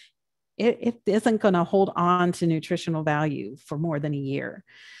kits, it isn't going to hold on to nutritional value for more than a year.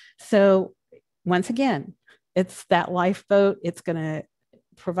 So once again, it's that lifeboat. It's going to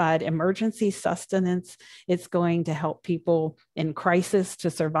provide emergency sustenance. It's going to help people in crisis to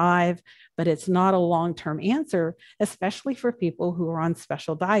survive, but it's not a long-term answer, especially for people who are on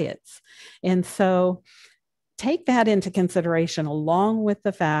special diets. And so take that into consideration, along with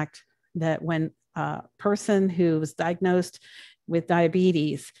the fact that when a person who is diagnosed with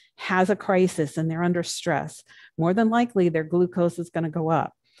diabetes has a crisis and they're under stress, more than likely their glucose is going to go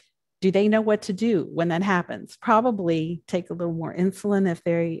up. Do they know what to do when that happens? Probably take a little more insulin if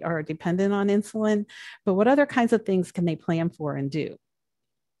they are dependent on insulin, but what other kinds of things can they plan for and do?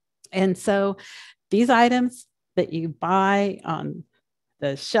 And so these items that you buy on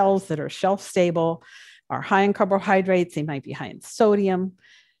the shelves that are shelf stable are high in carbohydrates. They might be high in sodium.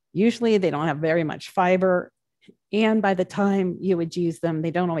 Usually they don't have very much fiber. And by the time you would use them,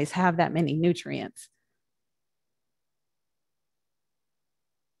 they don't always have that many nutrients.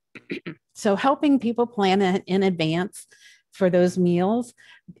 So helping people plan in advance for those meals.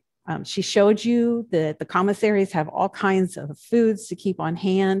 She showed you that the commissaries have all kinds of foods to keep on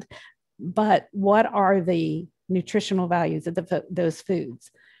hand, but what are the nutritional values of those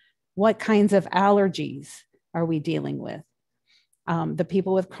foods? What kinds of allergies are we dealing with? The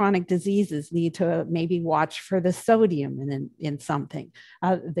people with chronic diseases need to maybe watch for the sodium in something.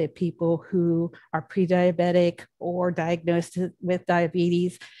 The people who are pre-diabetic or diagnosed with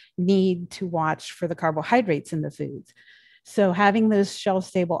diabetes need to watch for the carbohydrates in the foods. So having those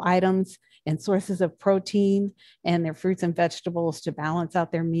shelf-stable items and sources of protein and their fruits and vegetables to balance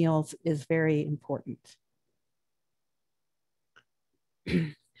out their meals is very important.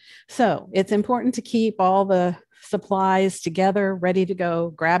 So it's important to keep all the supplies together, ready to go,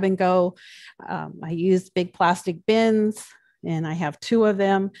 grab and go. I use big plastic bins and I have 2 of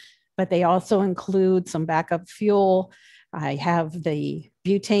them, but they also include some backup fuel. I have the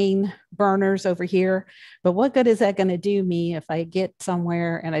butane burners over here, but what good is that going to do me if I get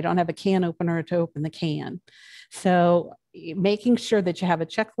somewhere and I don't have a can opener to open the can? So making sure that you have a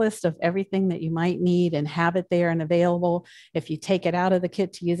checklist of everything that you might need and have it there and available. If you take it out of the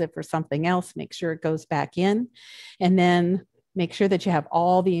kit to use it for something else, make sure it goes back in. And then make sure that you have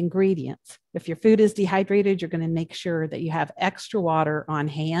all the ingredients. If your food is dehydrated, you're going to make sure that you have extra water on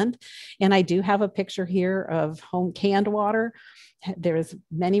hand. And I do have a picture here of home canned water. There's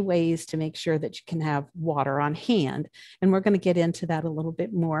many ways to make sure that you can have water on hand. And we're going to get into that a little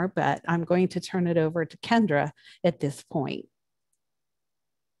bit more, but I'm going to turn it over to Kendra at this point.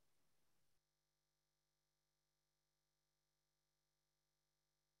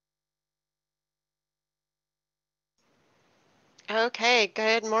 Okay,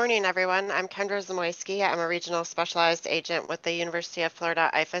 good morning, everyone. I'm Kendra Zamoyski. I'm a regional specialized agent with the University of Florida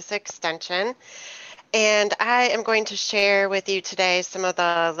IFAS Extension. And I am going to share with you today some of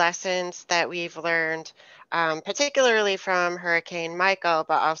the lessons that we've learned, particularly from Hurricane Michael,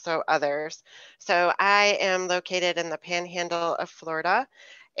 but also others. So I am located in the panhandle of Florida.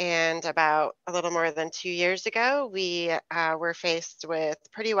 And about a little more than 2 years ago, we were faced with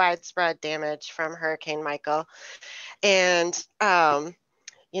pretty widespread damage from Hurricane Michael. And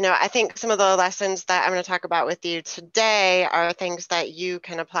you know, I think some of the lessons that I'm going to talk about with you today are things that you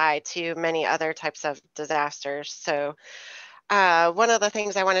can apply to many other types of disasters. So one of the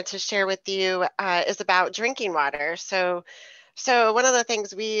things I wanted to share with you is about drinking water. So one of the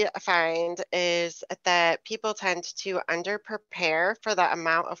things we find is that people tend to under prepare for the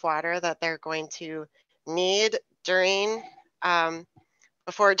amount of water that they're going to need during,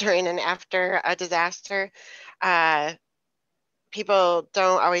 before, during, and after a disaster. People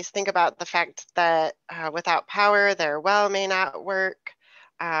don't always think about the fact that without power, their well may not work.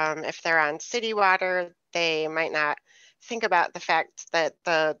 If they're on city water, they might not think about the fact that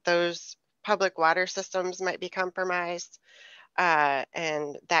those public water systems might be compromised,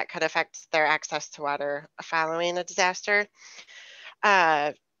 and that could affect their access to water following a disaster.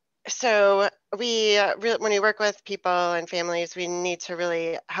 So when we work with people and families, we need to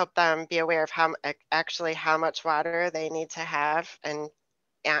really help them be aware of how much water they need to have and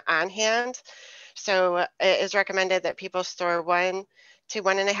on hand. So it is recommended that people store 1 to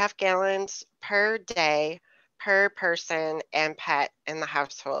 1.5 gallons per day per person and pet in the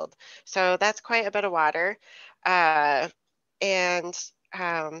household. So that's quite a bit of water. And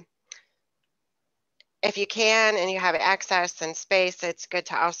if you can and you have access and space, it's good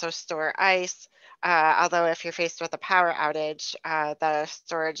to also store ice. Although if you're faced with a power outage, the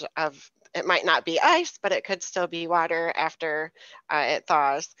storage of it might not be ice, but it could still be water after it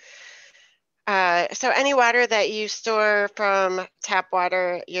thaws. So any water that you store from tap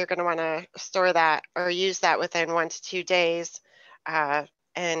water, you're going to want to store that or use that within 1 to 2 days.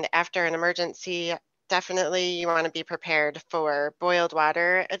 And after an emergency, definitely you want to be prepared for boiled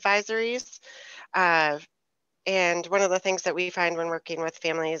water advisories. And one of the things that we find when working with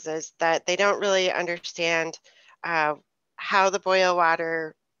families is that they don't really understand how the boil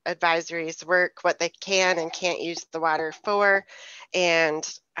water advisories work, what they can and can't use the water for, and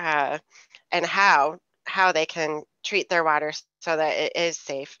how they can treat their water so that it is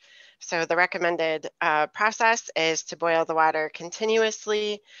safe. So the recommended process is to boil the water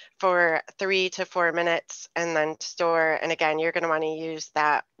continuously for 3 to 4 minutes and then store. And again, you're going to want to use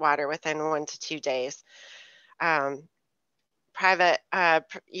that water within 1 to 2 days. You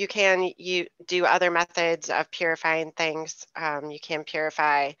can do other methods of purifying things. You can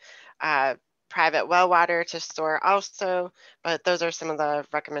purify private well water to store also, but those are some of the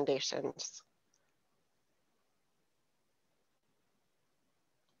recommendations.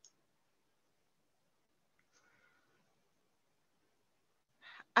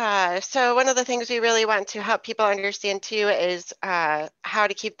 So one of the things we really want to help people understand too is how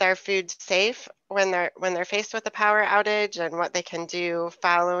to keep their food safe when they're faced with a power outage and what they can do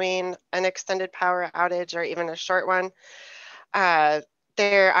following an extended power outage or even a short one.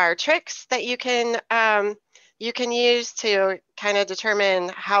 There are tricks that you can use to kind of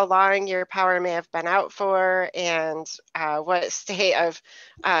determine how long your power may have been out for and what state of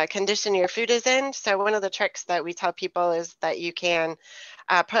condition your food is in. So one of the tricks that we tell people is that you can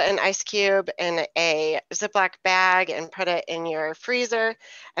put an ice cube in a Ziploc bag and put it in your freezer.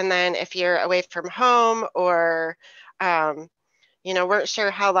 And then if you're away from home or weren't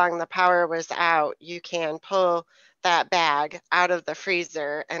sure how long the power was out, you can pull that bag out of the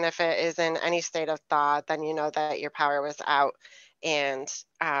freezer. And if it is in any state of thaw, then you know that your power was out, and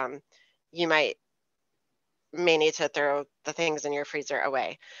you may need to throw the things in your freezer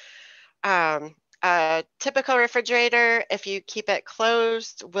away. A typical refrigerator, if you keep it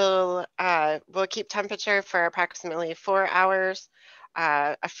closed, will keep temperature for approximately 4 hours.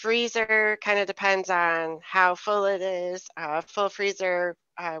 A freezer kind of depends on how full it is. A full freezer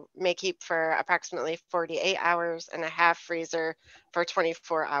may keep for approximately 48 hours and a half freezer for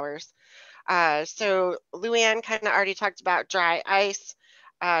 24 hours. So Luann kind of already talked about dry ice.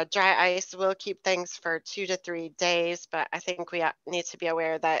 Dry ice will keep things for 2 to 3 days, but I think we need to be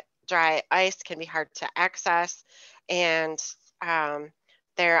aware that dry ice can be hard to access, and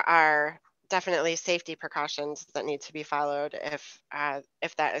there are definitely safety precautions that need to be followed if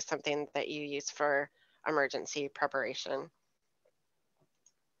that is something that you use for emergency preparation.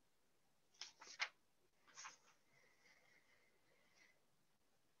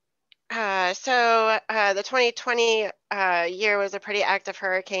 The 2020 year was a pretty active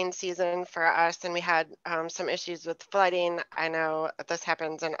hurricane season for us, and we had some issues with flooding. I know this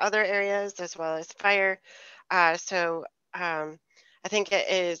happens in other areas as well as fire. I think it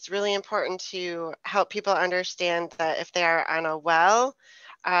is really important to help people understand that if they are on a well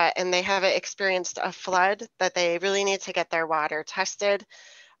and they haven't experienced a flood, that they really need to get their water tested,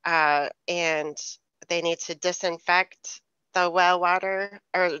 and they need to disinfect the well water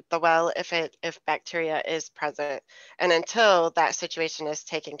or the well if bacteria is present. And until that situation is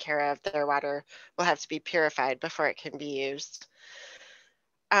taken care of, their water will have to be purified before it can be used.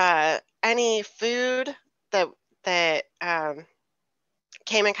 Any food that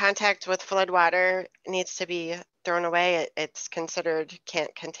came in contact with flood water needs to be thrown away. It's considered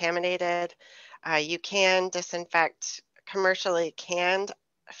contaminated. You can disinfect commercially canned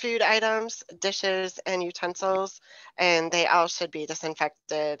food items, dishes, and utensils, and they all should be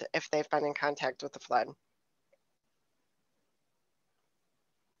disinfected if they've been in contact with the flood.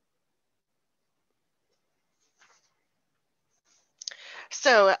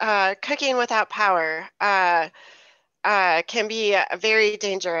 So cooking without power can be very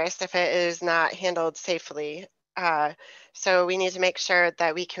dangerous if it is not handled safely. So we need to make sure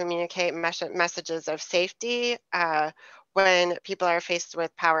that we communicate messages of safety when people are faced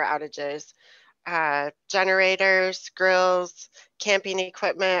with power outages. Generators, grills, camping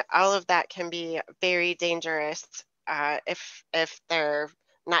equipment, all of that can be very dangerous if they're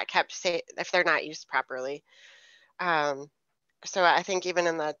not kept safe, if they're not used properly. So I think even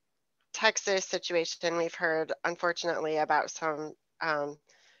in the Texas situation, we've heard, unfortunately, about some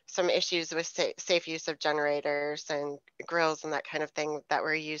issues with safe use of generators and grills and that kind of thing that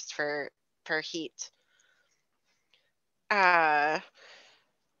were used for heat.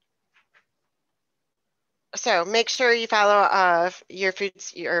 So make sure you follow your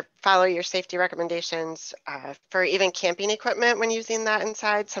foods or follow your safety recommendations for even camping equipment when using that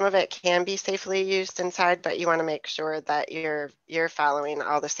inside. Some of it can be safely used inside, but you want to make sure that you're following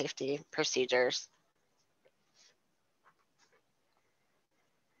all the safety procedures.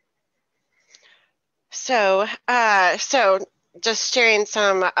 So just sharing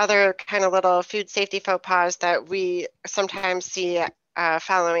some other kind of little food safety faux pas that we sometimes see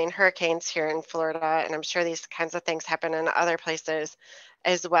following hurricanes here in Florida, and I'm sure these kinds of things happen in other places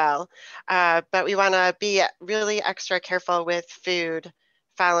as well. But we want to be really extra careful with food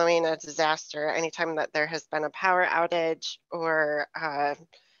following a disaster, anytime that there has been a power outage or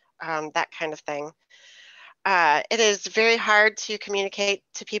that kind of thing. It is very hard to communicate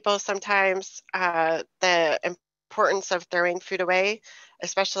to people sometimes the importance of throwing food away,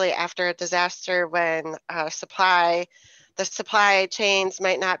 especially after a disaster when the supply chains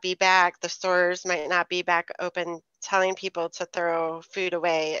might not be back, the stores might not be back open. Telling people to throw food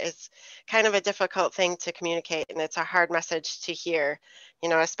away is kind of a difficult thing to communicate, and it's a hard message to hear, you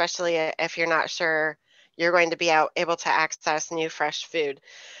know, especially if you're not sure you're going to be able to access new fresh food.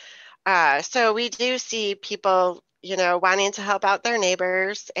 So we do see people, you know, wanting to help out their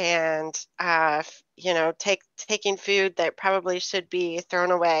neighbors and, you know, taking food that probably should be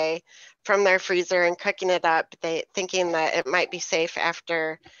thrown away from their freezer and cooking it up, thinking that it might be safe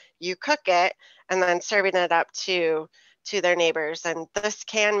after you cook it, and then serving it up to their neighbors. And this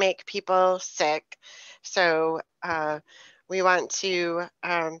can make people sick. So we want to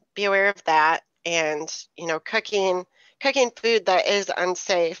be aware of that. And, you know, cooking food that is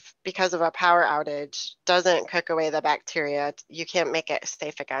unsafe because of a power outage doesn't cook away the bacteria. You can't make it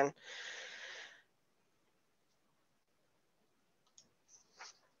safe again.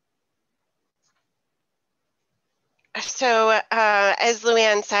 So as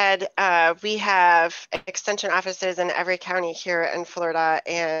Luann said, we have extension offices in every county here in Florida,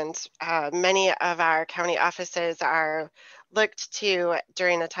 and many of our county offices are looked to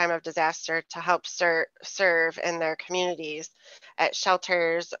during a time of disaster to help serve in their communities at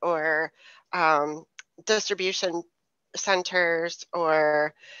shelters or distribution centers,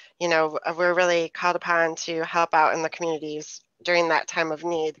 or, you know, we're really called upon to help out in the communities during that time of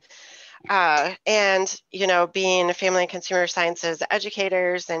need. And, you know, being family and consumer sciences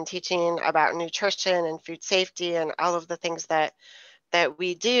educators and teaching about nutrition and food safety and all of the things that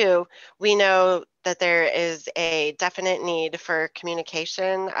we do, we know that there is a definite need for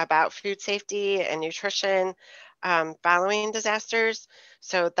communication about food safety and nutrition following disasters,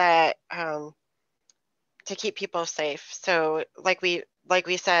 so that to keep people safe. So like we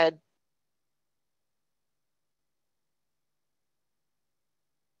said,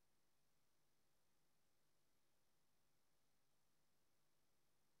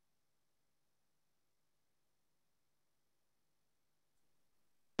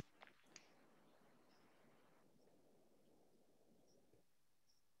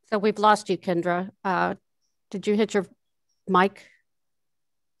 So we've lost you, Kendra. Did you hit your mic?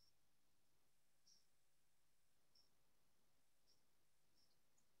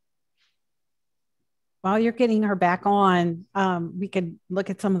 While you're getting her back on, we could look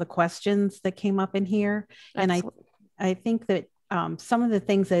at some of the questions that came up in here. Excellent. And I think that some of the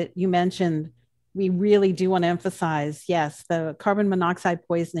things that you mentioned we really do want to emphasize, yes, the carbon monoxide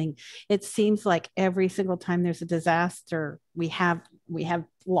poisoning. It seems like every single time there's a disaster, we have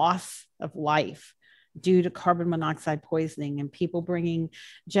loss of life due to carbon monoxide poisoning, and people bringing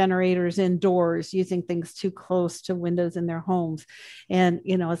generators indoors, using things too close to windows in their homes. And,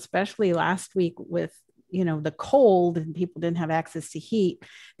 you know, especially last week with, you know, the cold and people didn't have access to heat,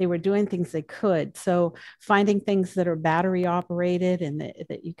 they were doing things they could. So finding things that are battery operated and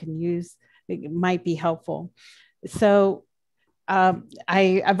that you can use, it might be helpful. So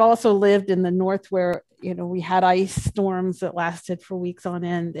I've also lived in the north where, you know, we had ice storms that lasted for weeks on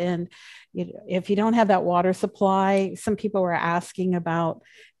end. And you know, if you don't have that water supply, some people were asking about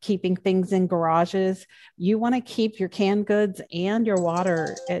keeping things in garages. You want to keep your canned goods and your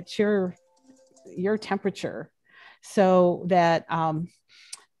water at your temperature, so that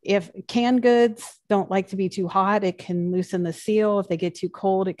if canned goods don't like to be too hot, it can loosen the seal. If they get too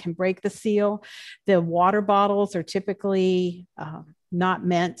cold, it can break the seal. The water bottles are typically not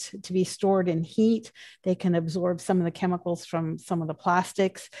meant to be stored in heat. They can absorb some of the chemicals from some of the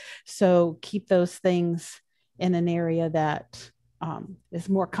plastics. So keep those things in an area that is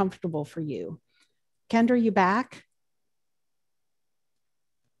more comfortable for you. Kendra, you back?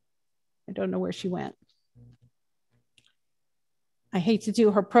 I don't know where she went. I hate to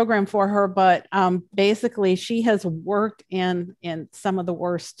do her program for her, but basically she has worked in some of the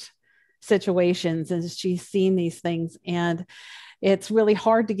worst situations, and she's seen these things. And it's really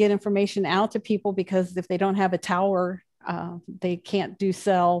hard to get information out to people because if they don't have a tower, they can't do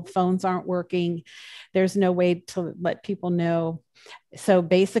cell, phones aren't working. There's no way to let people know. So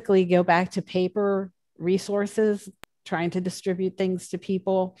basically go back to paper resources, trying to distribute things to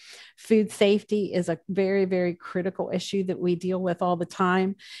people. Food safety is a very, very critical issue that we deal with all the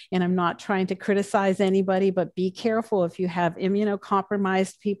time. And I'm not trying to criticize anybody, but be careful if you have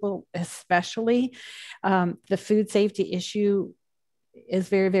immunocompromised people, especially. The food safety issue is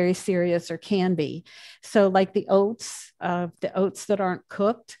very, very serious, or can be. So like the oats that aren't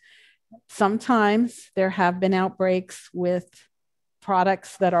cooked, sometimes there have been outbreaks with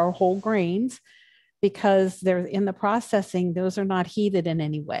products that are whole grains, because they're in the processing, those are not heated in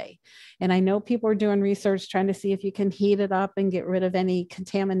any way. And I know people are doing research trying to see if you can heat it up and get rid of any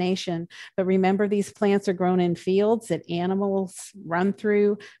contamination. But remember, these plants are grown in fields that animals run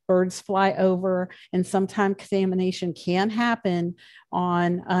through, birds fly over, and sometimes contamination can happen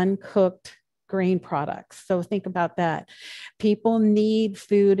on uncooked grain products. So think about that. People need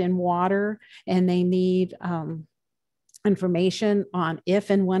food and water, and they need information on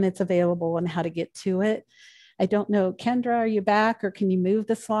if and when it's available and how to get to it. I don't know, Kendra, are you back, or can you move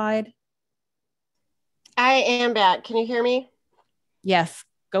the slide? I am back. Can you hear me? Yes,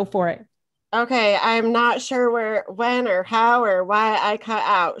 go for it. Okay, I'm not sure when or how or why I cut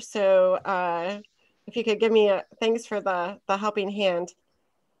out. So if you could give me thanks for the helping hand.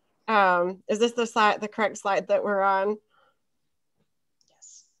 Is this the correct slide that we're on?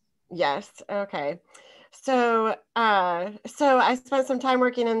 Yes. Yes, okay. So I spent some time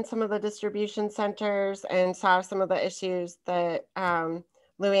working in some of the distribution centers and saw some of the issues that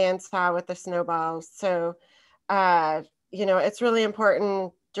Luann saw with the snowballs. So, it's really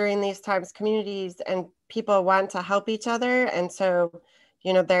important during these times. Communities and people want to help each other. And so,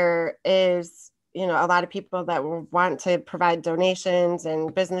 there is, a lot of people that want to provide donations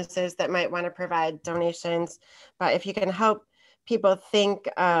and businesses that might want to provide donations. But if you can help people think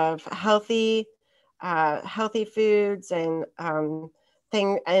of healthy foods and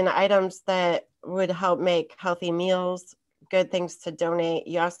items that would help make healthy meals, good things to donate.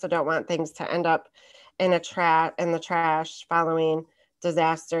 You also don't want things to end up in the trash following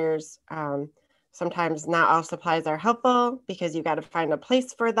disasters. Sometimes not all supplies are helpful because you got to find a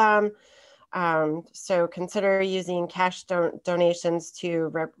place for them. So consider using cash donations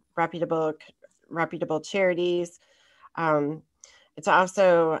to reputable charities. It's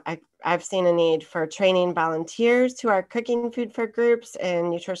also, I've seen a need for training volunteers who are cooking food for groups,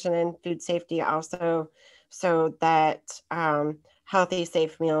 and nutrition and food safety also, so that healthy,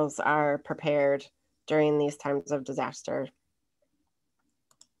 safe meals are prepared during these times of disaster.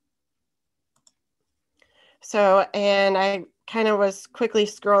 So, and I kind of was quickly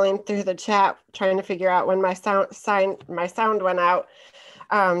scrolling through the chat, trying to figure out when my sound went out.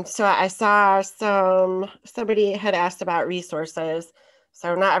 So I saw somebody had asked about resources.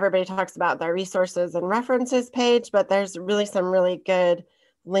 So not everybody talks about their resources and references page, but there's really some really good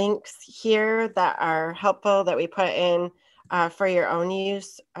links here that are helpful that we put in for your own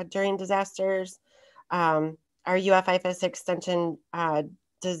use during disasters. Our UF-IFAS Extension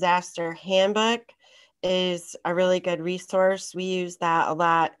Disaster Handbook is a really good resource. We use that a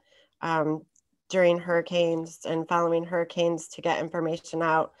lot during hurricanes and following hurricanes to get information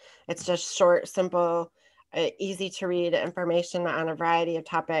out. It's just short, simple, easy to read information on a variety of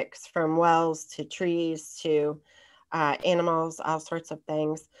topics, from wells to trees to animals, all sorts of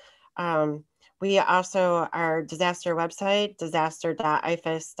things. We also, our disaster website,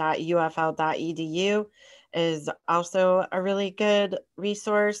 disaster.ifas.ufl.edu, is also a really good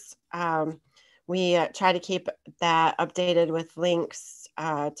resource. We try to keep that updated with links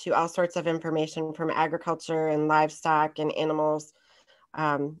to all sorts of information, from agriculture and livestock and animals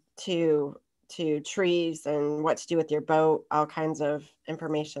to trees and what to do with your boat, all kinds of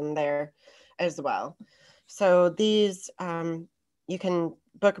information there as well. So these, you can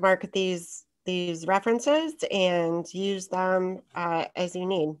bookmark these references and use them as you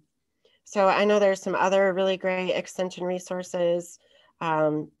need. So I know there's some other really great extension resources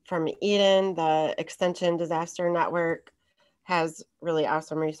from Eden. The Extension Disaster Network has really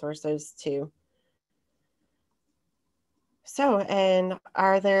awesome resources too. So, and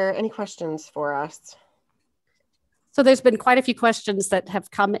are there any questions for us? So there's been quite a few questions that have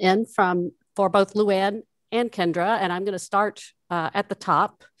come in for both Luann and Kendra, and I'm going to start at the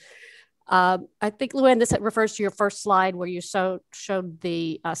top. I think, Luann, this refers to your first slide where you showed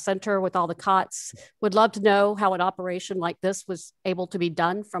the center with all the cots. Would love to know how an operation like this was able to be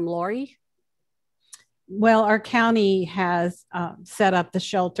done from Lori. Well, our county has set up the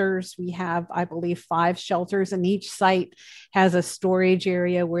shelters. We have, I believe, 5 shelters, and each site has a storage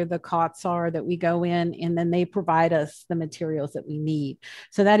area where the cots are that we go in, and then they provide us the materials that we need.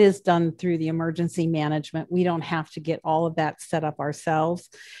 So that is done through the emergency management. We don't have to get all of that set up ourselves.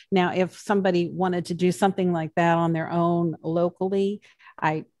 Now, if somebody wanted to do something like that on their own locally,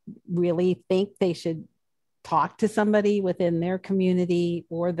 I really think they should talk to somebody within their community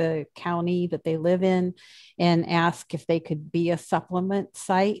or the county that they live in and ask if they could be a supplement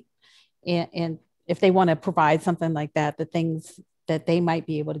site. And if they want to provide something like that, the things that they might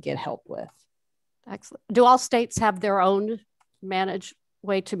be able to get help with. Excellent. Do all states have their own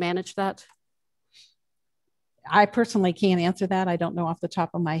way to manage that? I personally can't answer that. I don't know off the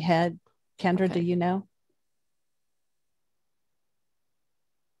top of my head. Kendra, okay. Do you know?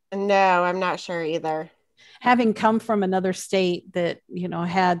 No, I'm not sure either. Having come from another state that,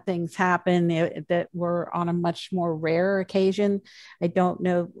 had things happen that were on a much more rare occasion, I don't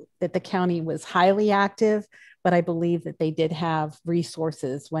know that the county was highly active, but I believe that they did have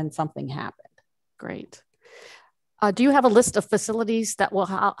resources when something happened. Great. Do you have a list of facilities that will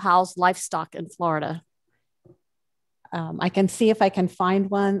house livestock in Florida? I can see if I can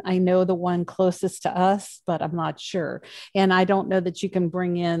find one. I know the one closest to us, but I'm not sure. And I don't know that you can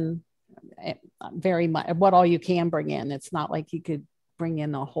bring in very much what all you can bring in. It's not like you could bring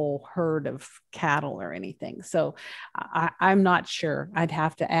in a whole herd of cattle or anything. So I'm not sure. I'd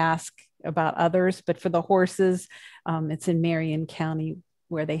have to ask about others, but for the horses, it's in Marion County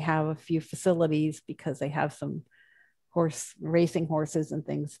where they have a few facilities because they have some racing horses and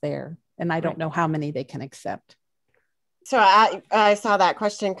things there. And I don't know how many they can accept. So I saw that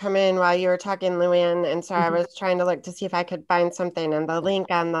question come in while you were talking, Luann, and so I was trying to look to see if I could find something, and the link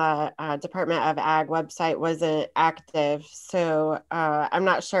on the Department of Ag website wasn't active. So I'm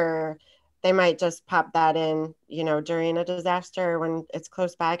not sure. They might just pop that in, during a disaster when it's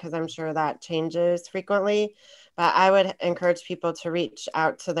close by, because I'm sure that changes frequently. But I would encourage people to reach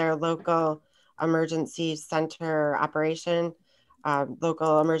out to their local emergency center operation,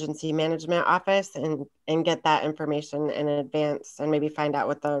 local emergency management office, and get that information in advance and maybe find out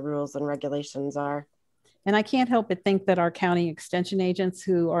what the rules and regulations are. And I can't help but think that our county extension agents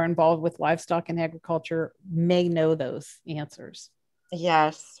who are involved with livestock and agriculture may know those answers.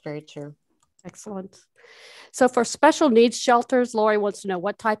 Yes, very true. Excellent. So for special needs shelters, Lori wants to know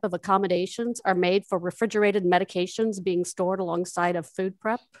what type of accommodations are made for refrigerated medications being stored alongside of food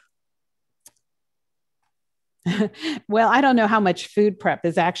prep? Well, I don't know how much food prep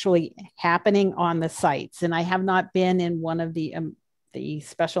is actually happening on the sites, and I have not been in one of the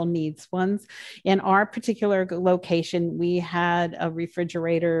special needs ones. In our particular location, we had a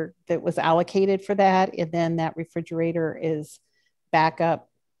refrigerator that was allocated for that, and then that refrigerator is backup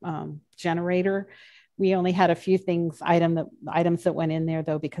generator. We only had a few items that went in there,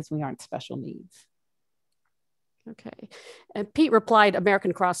 though, because we aren't special needs. Okay. And Pete replied,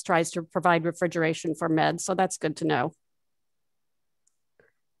 American Cross tries to provide refrigeration for meds, so that's good to know.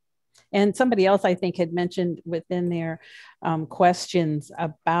 And somebody else, I think, had mentioned within their questions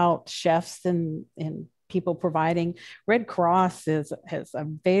about chefs and people providing. Red Cross has a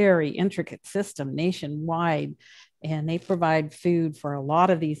very intricate system nationwide, and they provide food for a lot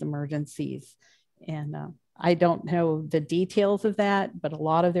of these emergencies. And I don't know the details of that, but a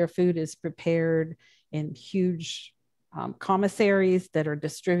lot of their food is prepared in huge commissaries that are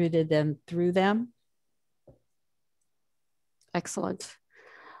distributed then through them. Excellent.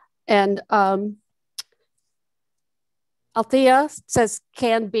 And Althea says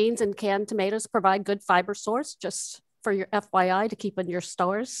canned beans and canned tomatoes provide good fiber source, just for your FYI to keep in your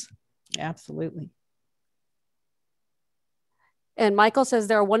stores. Absolutely. And Michael says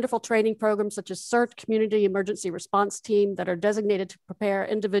there are wonderful training programs such as CERT, Community Emergency Response Team, that are designated to prepare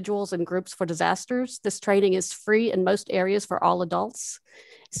individuals and groups for disasters. This training is free in most areas for all adults.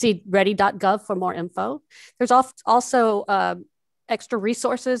 See ready.gov for more info. There's also extra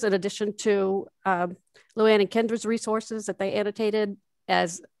resources in addition to Luann and Kendra's resources that they annotated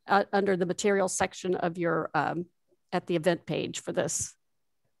as under the materials section of your at the event page for this.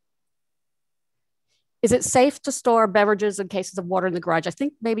 Is it safe to store beverages in cases of water in the garage? I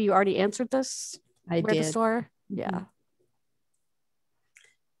think maybe you already answered this. I Where did. to store? Mm-hmm. Yeah.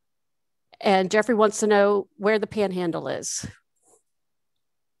 And Jeffrey wants to know where the Panhandle is.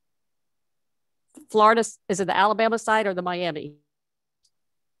 Florida, is it the Alabama side or the Miami?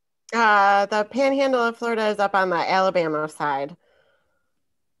 The Panhandle of Florida is up on the Alabama side.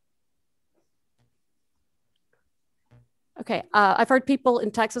 Okay, I've heard people in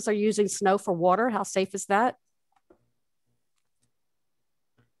Texas are using snow for water. How safe is that?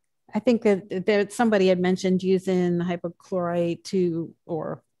 I think that somebody had mentioned using hypochlorite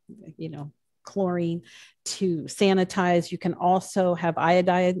or chlorine to sanitize. You can also have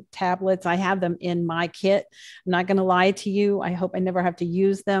iodine tablets. I have them in my kit. I'm not going to lie to you. I hope I never have to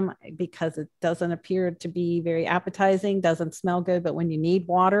use them because it doesn't appear to be very appetizing, doesn't smell good. But when you need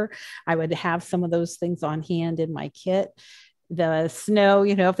water, I would have some of those things on hand in my kit. The snow,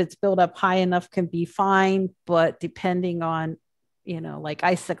 if it's built up high enough, can be fine, but depending on, like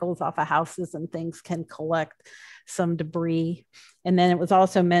icicles off of houses and things can collect some debris. And then it was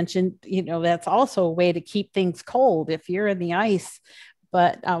also mentioned, that's also a way to keep things cold if you're in the ice.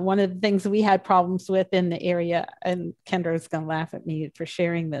 But one of the things we had problems with in the area, and Kendra is going to laugh at me for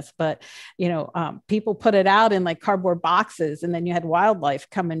sharing this, but people put it out in like cardboard boxes, and then you had wildlife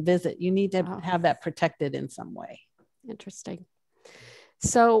come and visit. You need to have that protected in some way. Interesting.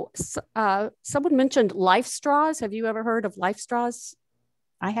 So someone mentioned life straws. Have you ever heard of life straws?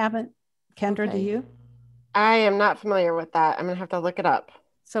 I haven't. Kendra, Okay. do you? I am not familiar with that. I'm going to have to look it up.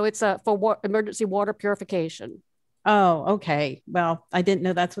 So it's for emergency water purification. Oh, okay. Well, I didn't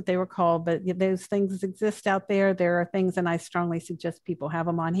know that's what they were called, but those things exist out there. There are things, and I strongly suggest people have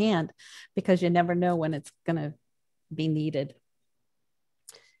them on hand because you never know when it's going to be needed.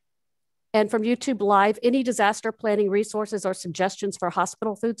 And from YouTube Live, any disaster planning resources or suggestions for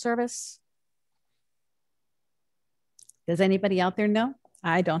hospital food service? Does anybody out there know?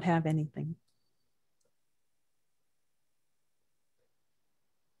 I don't have anything.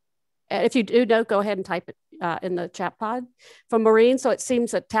 If you do know, go ahead and type it in the chat pod. From Maureen, so it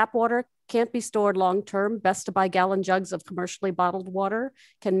seems that tap water can't be stored long-term. Best to buy gallon jugs of commercially bottled water.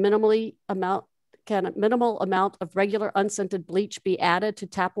 Can a minimal amount of regular unscented bleach be added to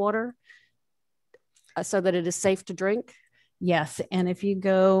tap water so that it is safe to drink? Yes, and if you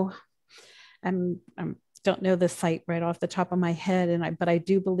go, I don't know the site right off the top of my head, but I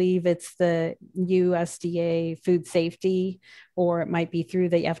do believe it's the USDA food safety, or it might be through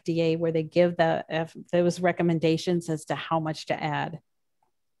the FDA where they give those recommendations as to how much to add.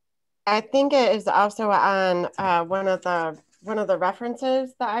 I think it is also on one of the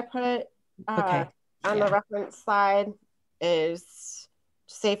references that I put on the reference slide is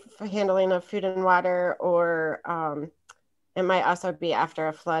safe handling of food and water, or it might also be after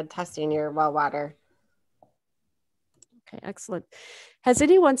a flood, testing your well water. Okay, excellent. Has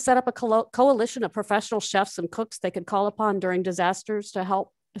anyone set up a coalition of professional chefs and cooks they could call upon during disasters to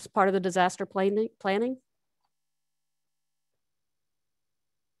help as part of the disaster planning?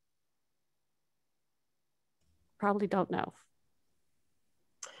 Probably don't know.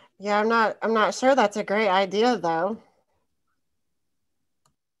 Yeah, I'm not sure that's a great idea though.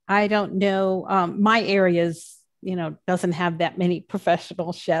 I don't know. My area's, doesn't have that many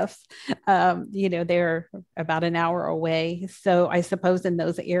professional chefs. They're about an hour away. So I suppose in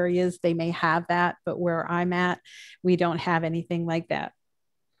those areas they may have that, but where I'm at, we don't have anything like that.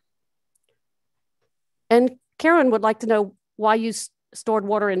 And Karen would like to know why you stored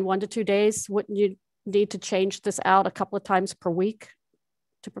water in 1 to 2 days. Wouldn't you need to change this out a couple of times per week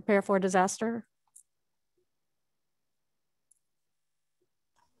to prepare for a disaster?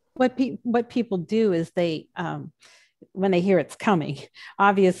 What people do is they, when they hear it's coming,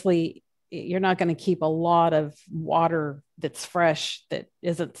 obviously, you're not going to keep a lot of water that's fresh that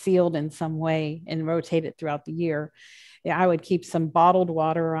isn't sealed in some way and rotate it throughout the year. Yeah, I would keep some bottled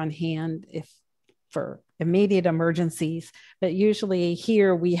water on hand if for immediate emergencies, but usually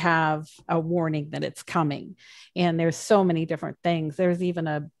here we have a warning that it's coming. And there's so many different things. There's even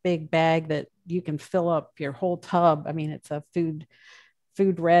a big bag that you can fill up your whole tub. I mean, it's a food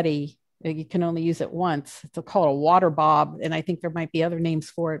ready. You can only use it once. It's called a water bob. And I think there might be other names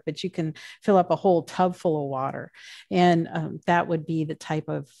for it, but you can fill up a whole tub full of water. And that would be the type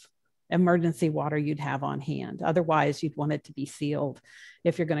of emergency water you'd have on hand. Otherwise, you'd want it to be sealed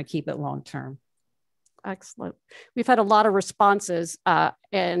if you're going to keep it long term. Excellent. We've had a lot of responses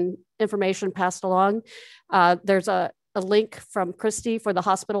and information passed along. There's a link from Christy for the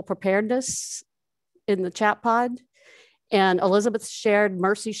hospital preparedness in the chat pod. And Elizabeth shared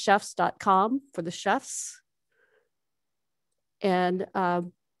mercychefs.com for the chefs. And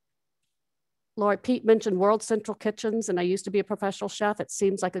Laura Pete mentioned World Central Kitchens, and I used to be a professional chef. It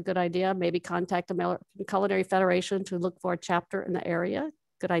seems like a good idea. Maybe contact the American Culinary Federation to look for a chapter in the area.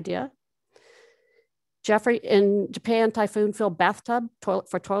 Good idea. Jeffrey, in Japan, typhoon filled bathtub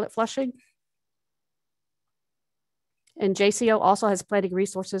for toilet flushing. And JCO also has planning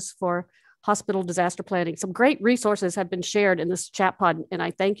resources for hospital disaster planning. Some great resources have been shared in this chat pod, and I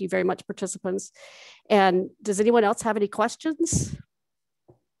thank you very much, participants. And does anyone else have any questions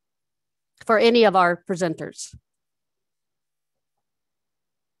for any of our presenters?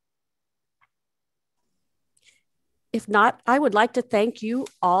 If not, I would like to thank you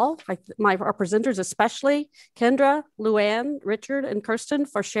all, our presenters, especially Kendra, Luann, Richard, and Kirsten,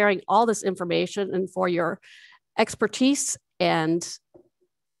 for sharing all this information and for your expertise. And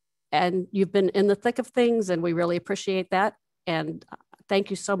you've been in the thick of things, and we really appreciate that. And thank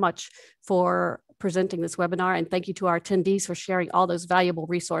you so much for presenting this webinar. And thank you to our attendees for sharing all those valuable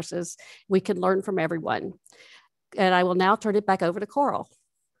resources. We can learn from everyone. And I will now turn it back over to Coral.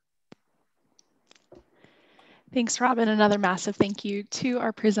 Thanks, Robin. Another massive thank you to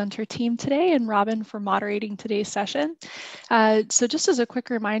our presenter team today and Robin for moderating today's session. So just as a quick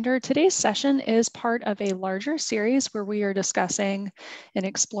reminder, today's session is part of a larger series where we are discussing and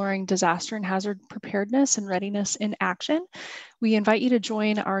exploring disaster and hazard preparedness and readiness in action. We invite you to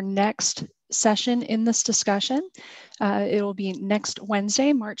join our next session in this discussion. It will be next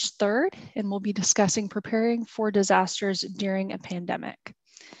Wednesday, March 3rd, and we'll be discussing preparing for disasters during a pandemic.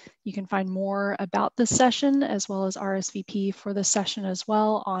 You can find more about this session as well as RSVP for the session as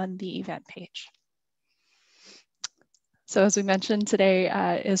well on the event page. So as we mentioned,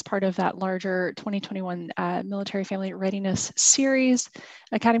 today is part of that larger 2021 Military Family Readiness Series,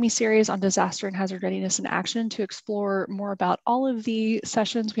 Academy Series on Disaster and Hazard Readiness in Action. To explore more about all of the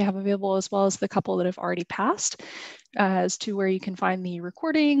sessions we have available, as well as the couple that have already passed, as to where you can find the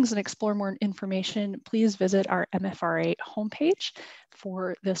recordings and explore more information, please visit our MFRA homepage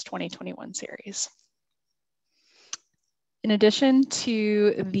for this 2021 series. In addition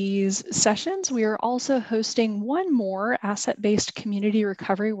to these sessions, we are also hosting one more asset-based community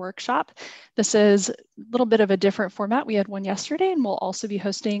recovery workshop. This is a little bit of a different format. We had one yesterday, and we'll also be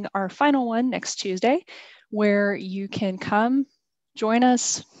hosting our final one next Tuesday, where you can come, join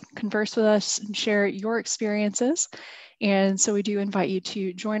us, converse with us, and share your experiences. And so we do invite you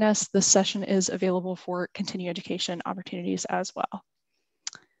to join us. This session is available for continuing education opportunities as well.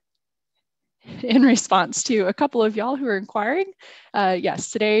 In response to a couple of y'all who are inquiring, yes,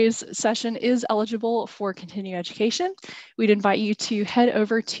 today's session is eligible for continuing education. We'd invite you to head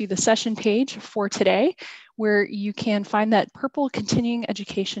over to the session page for today, where you can find that purple continuing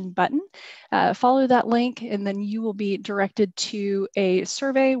education button. Follow that link, and then you will be directed to a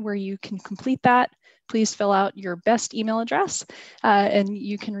survey where you can complete that. Please fill out your best email address, and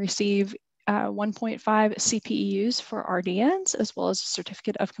you can receive 1.5 CPEUs for RDNs, as well as a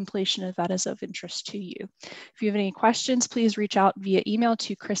certificate of completion if that is of interest to you. If you have any questions, please reach out via email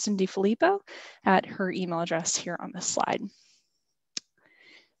to Kristen DeFilippo at her email address here on this slide.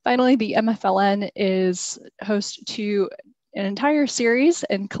 Finally, the MFLN is host to an entire series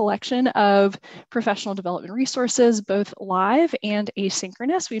and collection of professional development resources, both live and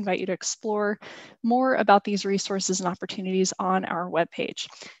asynchronous. We invite you to explore more about these resources and opportunities on our webpage.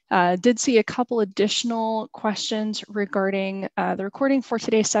 Did see a couple additional questions regarding the recording for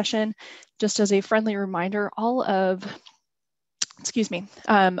today's session. Just as a friendly reminder, all of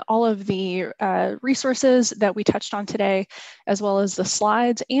the resources that we touched on today, as well as the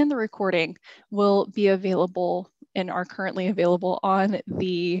slides and the recording, will be available and are currently available on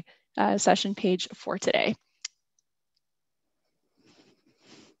the session page for today.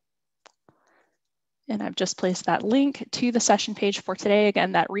 And I've just placed that link to the session page for today.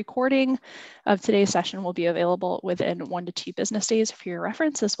 Again, that recording of today's session will be available within 1 to 2 business days for your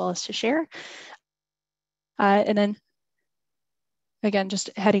reference, as well as to share. And then again, just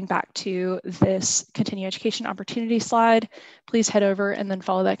heading back to this continuing education opportunity slide, please head over and then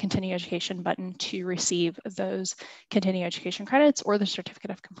follow that continuing education button to receive those continuing education credits or the certificate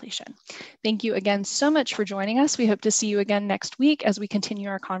of completion. Thank you again so much for joining us. We hope to see you again next week as we continue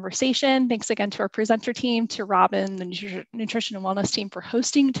our conversation. Thanks again to our presenter team, to Robin, the nutrition and wellness team, for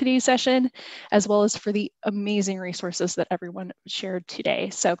hosting today's session, as well as for the amazing resources that everyone shared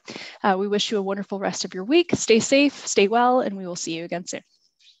today. So we wish you a wonderful rest of your week. Stay safe, stay well, and we will see you again soon.